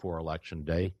minds before Election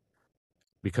Day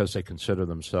because they consider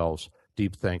themselves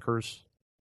deep thinkers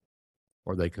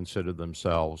or they consider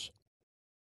themselves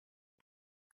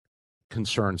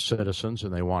concerned citizens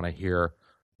and they want to hear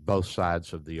both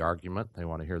sides of the argument. They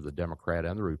want to hear the Democrat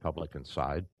and the Republican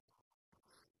side.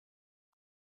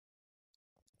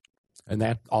 And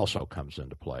that also comes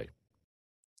into play.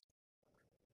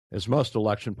 As most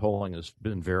election polling has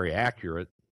been very accurate,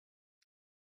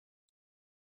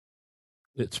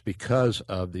 it's because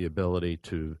of the ability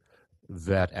to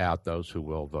vet out those who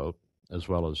will vote, as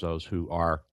well as those who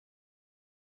are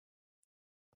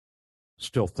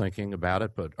still thinking about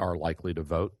it but are likely to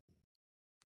vote.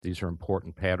 These are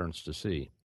important patterns to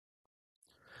see.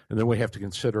 And then we have to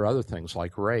consider other things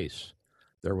like race.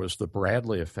 There was the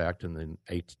Bradley effect in the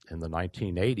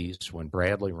 1980s when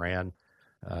Bradley ran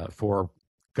for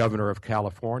governor of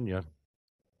California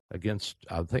against,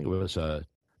 I think it was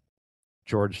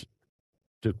George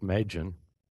Deukmejian,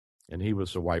 and he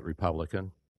was a white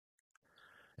Republican.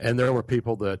 And there were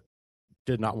people that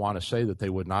did not want to say that they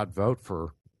would not vote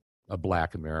for a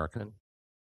black American.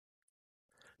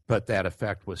 But that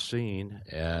effect was seen,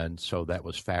 and so that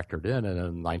was factored in. And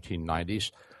in the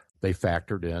 1990s, they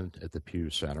factored in at the Pew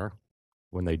Center,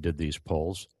 when they did these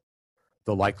polls,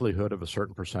 the likelihood of a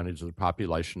certain percentage of the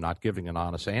population not giving an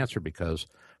honest answer because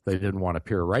they didn't want to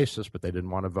appear racist, but they didn't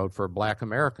want to vote for a black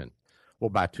American. Well,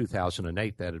 by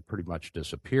 2008, that had pretty much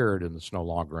disappeared, and it's no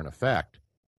longer in effect.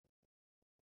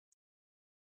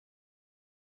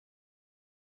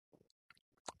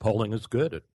 Polling is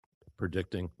good at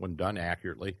predicting, when done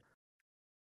accurately,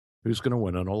 who's going to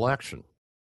win an election.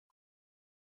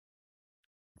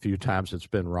 A few times it's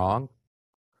been wrong,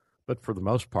 but for the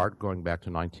most part, going back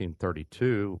to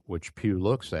 1932, which Pew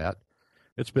looks at,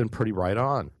 it's been pretty right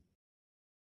on.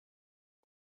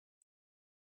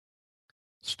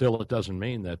 Still, it doesn't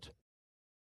mean that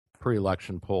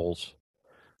pre-election polls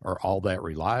are all that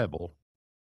reliable.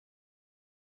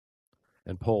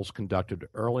 And polls conducted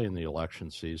early in the election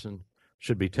season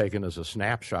should be taken as a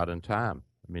snapshot in time.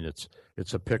 I mean, it's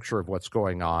a picture of what's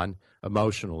going on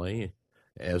emotionally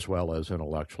as well as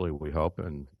intellectually, we hope,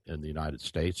 in the United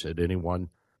States at any one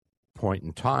point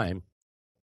in time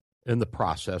in the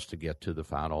process to get to the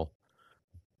final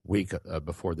week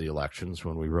before the elections,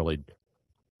 when we really,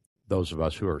 those of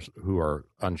us who are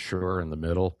unsure in the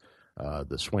middle,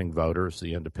 the swing voters,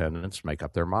 the independents, make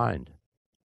up their mind.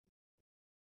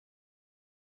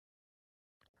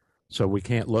 So we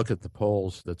can't look at the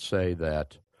polls that say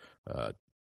that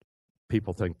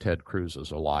people think Ted Cruz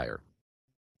is a liar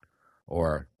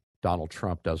or Donald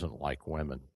Trump doesn't like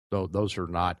women. Those are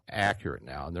not accurate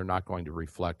now, and they're not going to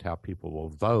reflect how people will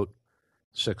vote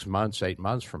 6 months, 8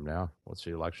 months from now. What's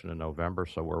the election in November?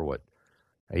 So we're,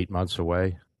 8 months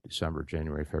away? December,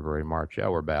 January, February, March. Yeah,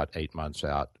 we're about 8 months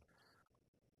out.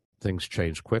 Things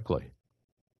change quickly.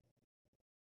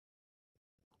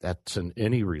 That's in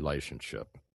any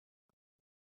relationship.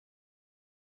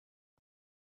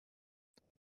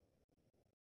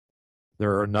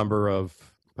 There are a number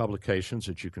of publications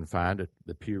that you can find at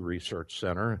the Pew Research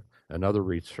Center and other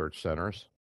research centers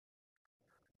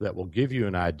that will give you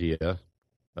an idea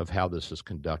of how this is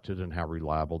conducted and how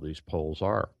reliable these polls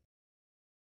are.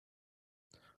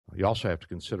 You also have to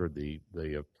consider the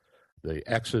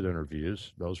exit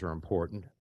interviews. Those are important.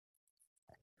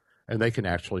 And they can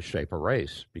actually shape a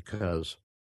race, because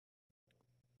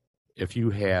if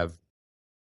you have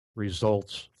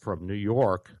results from New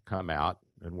York come out,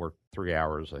 and we're 3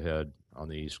 hours ahead on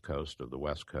the East Coast of the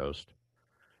West Coast,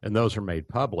 and those are made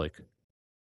public,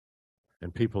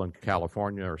 and people in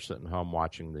California are sitting home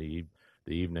watching the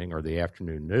evening or the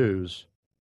afternoon news.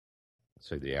 Let's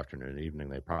say the afternoon, evening,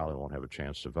 they probably won't have a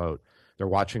chance to vote. They're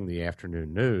watching the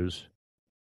afternoon news,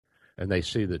 and they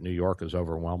see that New York is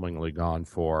overwhelmingly gone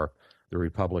for the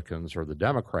Republicans or the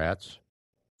Democrats,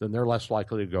 then they're less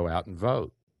likely to go out and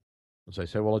vote. As they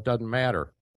say, well, it doesn't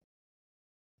matter.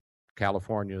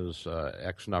 California's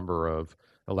X number of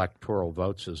electoral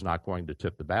votes is not going to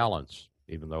tip the balance,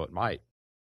 even though it might.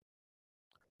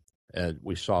 And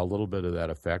we saw a little bit of that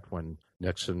effect when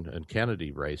Nixon and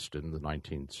Kennedy raced in the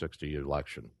 1960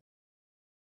 election.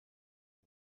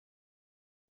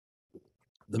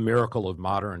 The miracle of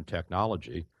modern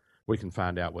technology, we can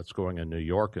find out what's going on in New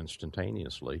York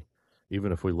instantaneously,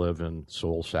 even if we live in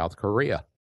Seoul, South Korea.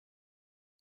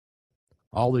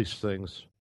 All these things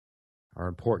are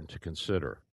important to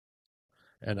consider.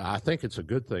 And I think it's a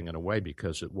good thing in a way,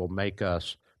 because it will make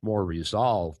us more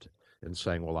resolved in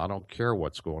saying, well, I don't care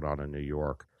what's going on in New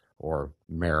York or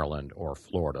Maryland or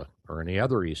Florida or any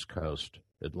other East Coast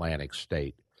Atlantic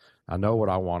state. I know what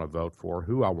I want to vote for,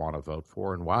 who I want to vote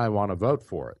for, and why I want to vote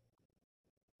for it.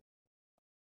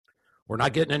 We're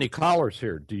not getting any callers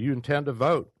here. Do you intend to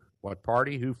vote? What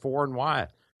party, who for, and why?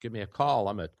 Give me a call.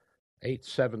 I'm at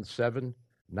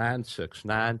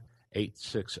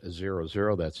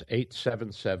 877-969-8600. That's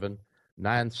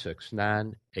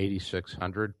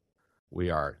 877-969-8600. We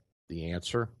are the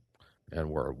answer, and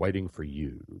we're waiting for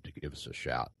you to give us a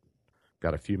shout.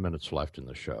 Got a few minutes left in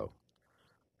the show.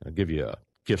 I'll give you a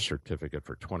gift certificate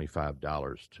for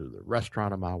 $25 to the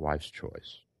restaurant of my wife's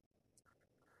choice.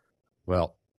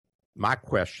 Well, my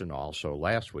question also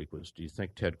last week was, do you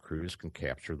think Ted Cruz can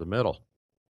capture the middle?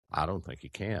 I don't think he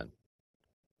can.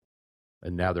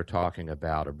 And now they're talking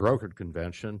about a brokered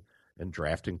convention and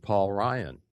drafting Paul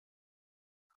Ryan.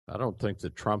 I don't think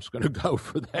that Trump's going to go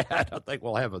for that. I think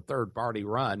we'll have a third party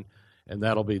run, and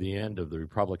that'll be the end of the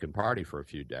Republican Party for a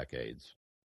few decades.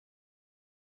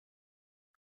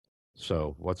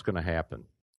 So what's going to happen?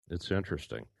 It's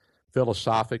interesting.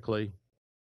 Philosophically,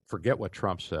 forget what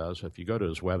Trump says. If you go to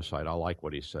his website, I like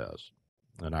what he says,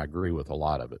 and I agree with a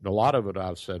lot of it. And a lot of it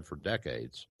I've said for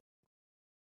decades.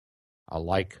 I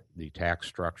like the tax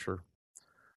structure.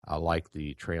 I like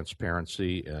the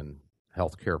transparency in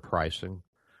healthcare pricing.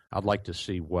 I'd like to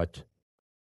see what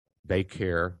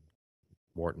Baycare,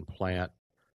 Morton Plant,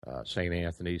 St.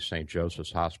 Anthony's, St.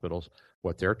 Joseph's hospitals,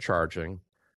 what they're charging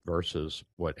versus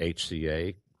what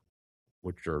HCA,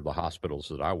 which are the hospitals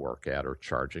that I work at, are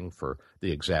charging for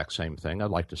the exact same thing.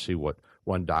 I'd like to see what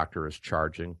one doctor is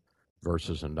charging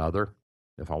versus another.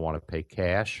 If I want to pay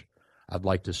cash, I'd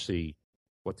like to see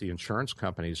what the insurance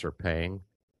companies are paying,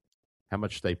 how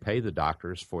much they pay the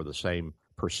doctors for the same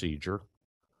procedure.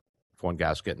 If one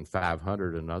guy's getting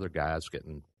 $500, another guy's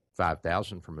getting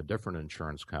 $5,000 from a different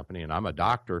insurance company, and I'm a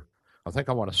doctor, I think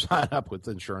I want to sign up with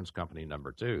insurance company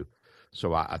number 2.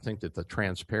 So I think that the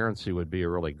transparency would be a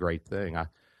really great thing.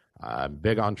 I'm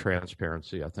big on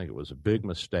transparency. I think it was a big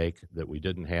mistake that we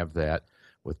didn't have that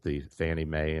with the Fannie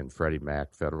Mae and Freddie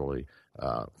Mac federally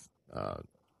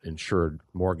insured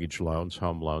mortgage loans,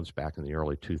 home loans back in the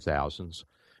early 2000s.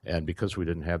 And because we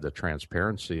didn't have the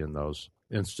transparency in those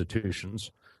institutions,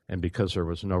 and because there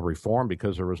was no reform,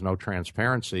 because there was no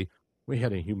transparency, we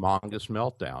had a humongous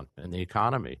meltdown in the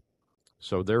economy.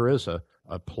 So there is a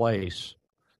place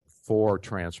for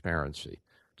transparency.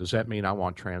 Does that mean I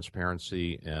want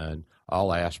transparency in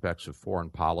all aspects of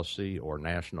foreign policy or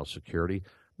national security?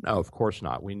 No, of course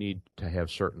not. We need to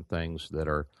have certain things that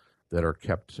are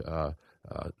kept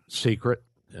secret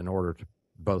in order to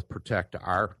both protect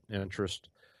our interest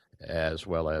as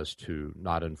well as to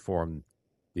not inform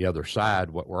the other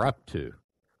side what we're up to.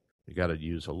 You got to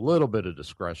use a little bit of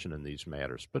discretion in these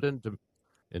matters. But in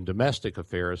domestic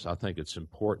affairs, I think it's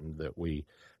important that we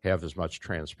have as much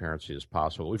transparency as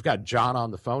possible. We've got John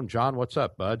on the phone. John, what's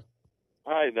up, bud?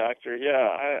 Hi, Doctor.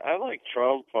 Yeah, I like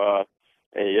Trump.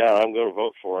 And yeah, I'm going to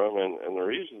vote for him. And the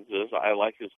reasons is I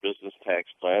like his business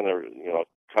tax plan. Or,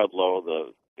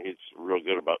 Kudlow, he's real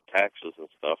good about taxes and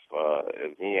stuff.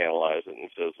 And he analyzed it and he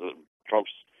says that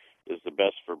Trump's is the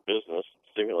best for business,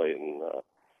 stimulating,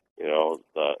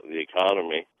 the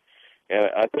economy.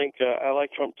 And I think I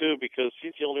like Trump, too, because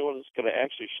he's the only one that's going to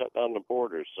actually shut down the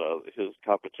borders. His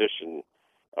competition,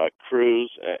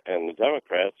 Cruz and the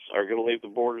Democrats, are going to leave the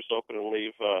borders open and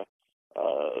leave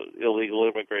illegal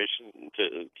immigration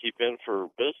to keep in for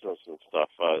business and stuff.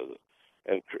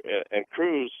 And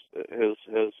Cruz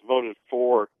has voted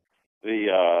for the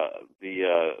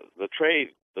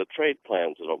trade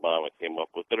plans that Obama came up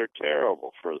with that are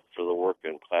terrible for the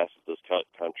working class of this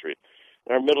country.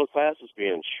 And our middle class is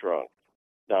being shrunk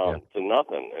down to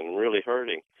nothing and really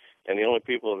hurting. And the only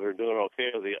people that are doing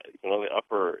okay are the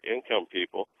upper income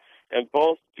people. And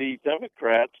both the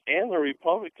Democrats and the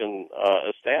Republican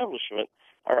establishment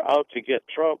are out to get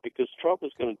Trump because Trump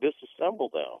is going to disassemble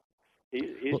now.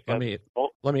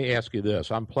 Let me ask you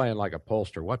this. I'm playing like a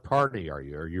pollster. What party are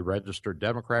you? Are you registered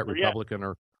Democrat, Republican,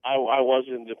 or? I was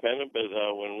independent, but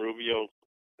when Rubio,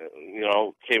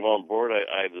 came on board,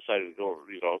 I decided to go,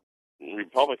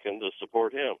 Republican to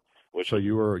support him. So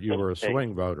you were a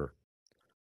swing voter.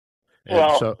 And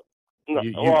well, so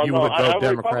you would go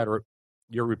Democrat or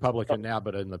you're Republican now,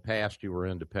 but in the past you were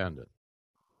independent.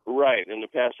 Right. In the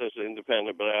past I was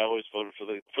independent, but I always voted for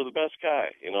the best guy,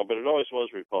 But it always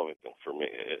was Republican for me.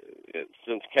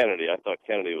 Since Kennedy, I thought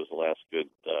Kennedy was the last good,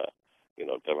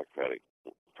 Democratic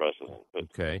president.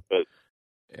 Okay. But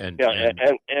and have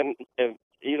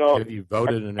you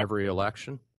voted in every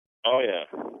election? Oh yeah,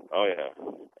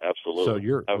 absolutely. So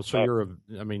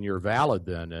you're valid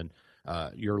then, and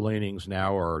your leanings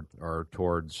now are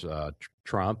towards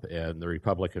Trump and the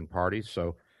Republican Party.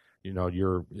 So,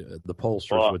 the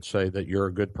pollsters would say that you're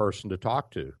a good person to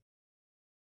talk to.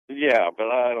 Yeah, but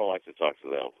I don't like to talk to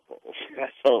them.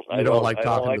 I don't like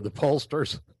talking to the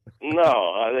pollsters?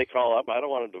 No, they call up. I don't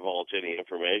want to divulge any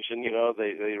information.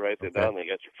 They write it down. They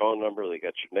got your phone number. They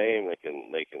got your name.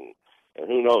 They can, and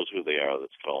who knows who they are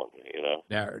that's calling you.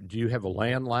 Now, do you have a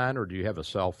landline or do you have a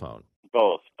cell phone?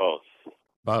 Both.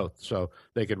 So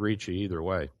they could reach you either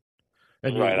way.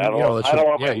 And right.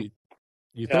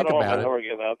 you think about it. I don't want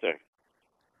getting out there.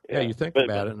 Yeah, you think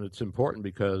about it, and it's important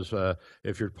because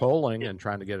if you're polling and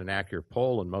trying to get an accurate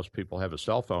poll, and most people have a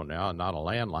cell phone now and not a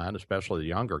landline, especially the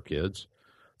younger kids,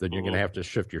 then you're going to have to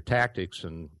shift your tactics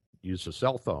and use the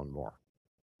cell phone more.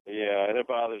 Yeah, and it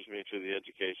bothers me too. The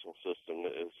educational system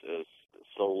is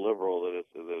so liberal that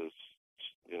it's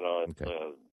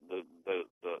the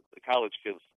college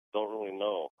kids don't really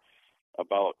know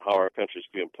about how our country's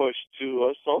being pushed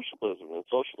to socialism and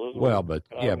socialism. Well, but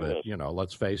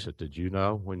let's face it. Did you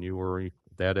know when you were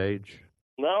that age?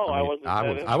 No, I wasn't.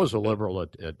 I was a liberal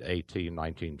at 18,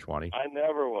 19, 20. I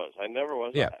never was.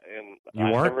 Yeah, and you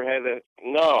I weren't? never had that.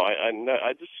 No,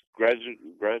 I just graduated.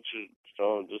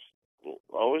 So just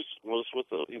always was with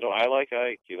the. I like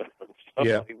Ike.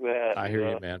 Stuff like that. I hear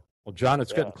you, man. Well, John,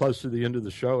 it's getting close to the end of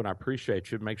the show, and I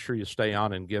appreciate you. Make sure you stay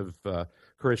on and give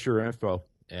Chris your info,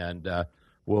 and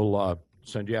we'll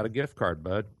send you out a gift card,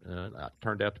 bud. It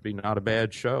turned out to be not a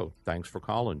bad show. Thanks for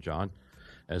calling, John.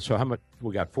 And so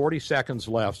we got 40 seconds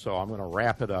left, so I'm going to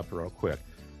wrap it up real quick.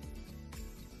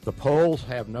 The polls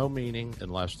have no meaning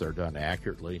unless they're done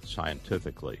accurately,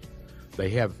 scientifically. They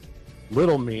have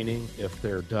little meaning if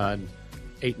they're done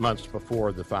 8 months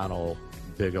before the final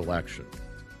big election.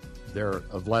 They're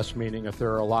of less meaning if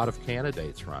there are a lot of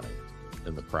candidates running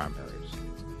in the primaries.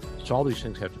 So all these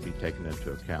things have to be taken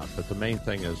into account. But the main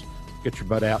thing is get your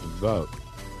butt out and vote.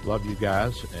 Love you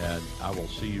guys, and I will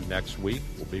see you next week.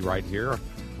 We'll be right here.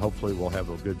 Hopefully we'll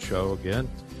have a good show again.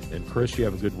 And Chris, you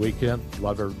have a good weekend.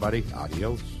 Love everybody.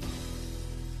 Adios.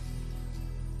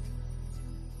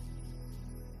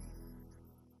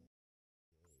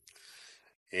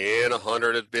 And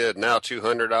 $100 at bid. Now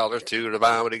 $200. 2 to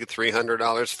buy. Would he get $300?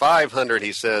 $500.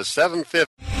 He says $750.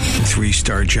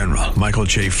 3-star General Michael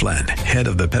J. Flynn, head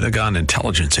of the Pentagon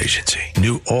Intelligence Agency,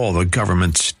 knew all the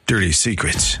government's dirty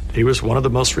secrets. He was one of the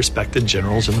most respected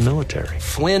generals in the military.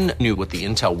 Flynn knew what the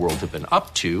intel world had been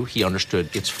up to. He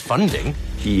understood its funding.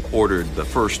 He ordered the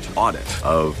first audit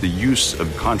of the use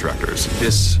of contractors.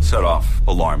 This set off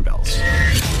alarm bells.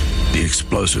 The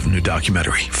explosive new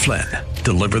documentary, Flynn,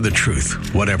 Deliver the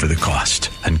Truth, Whatever the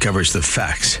Cost, uncovers the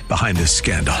facts behind the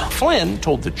scandal. Flynn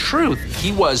told the truth.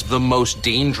 He was the most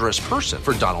dangerous person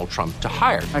for Donald Trump to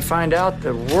hire. I find out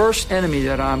the worst enemy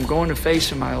that I'm going to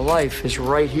face in my life is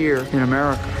right here in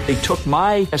America. They took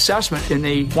my assessment and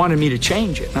they wanted me to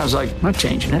change it. And I was like, I'm not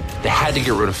changing it. They had to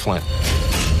get rid of Flynn.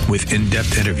 With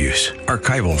in-depth interviews,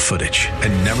 archival footage,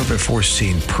 and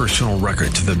never-before-seen personal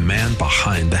records of the man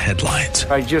behind the headlines.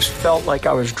 I just felt like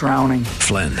I was drowning.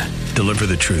 Flynn, Deliver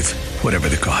the Truth, Whatever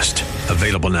the Cost.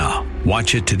 Available now.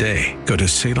 Watch it today. Go to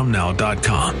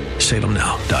salemnow.com.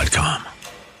 salemnow.com.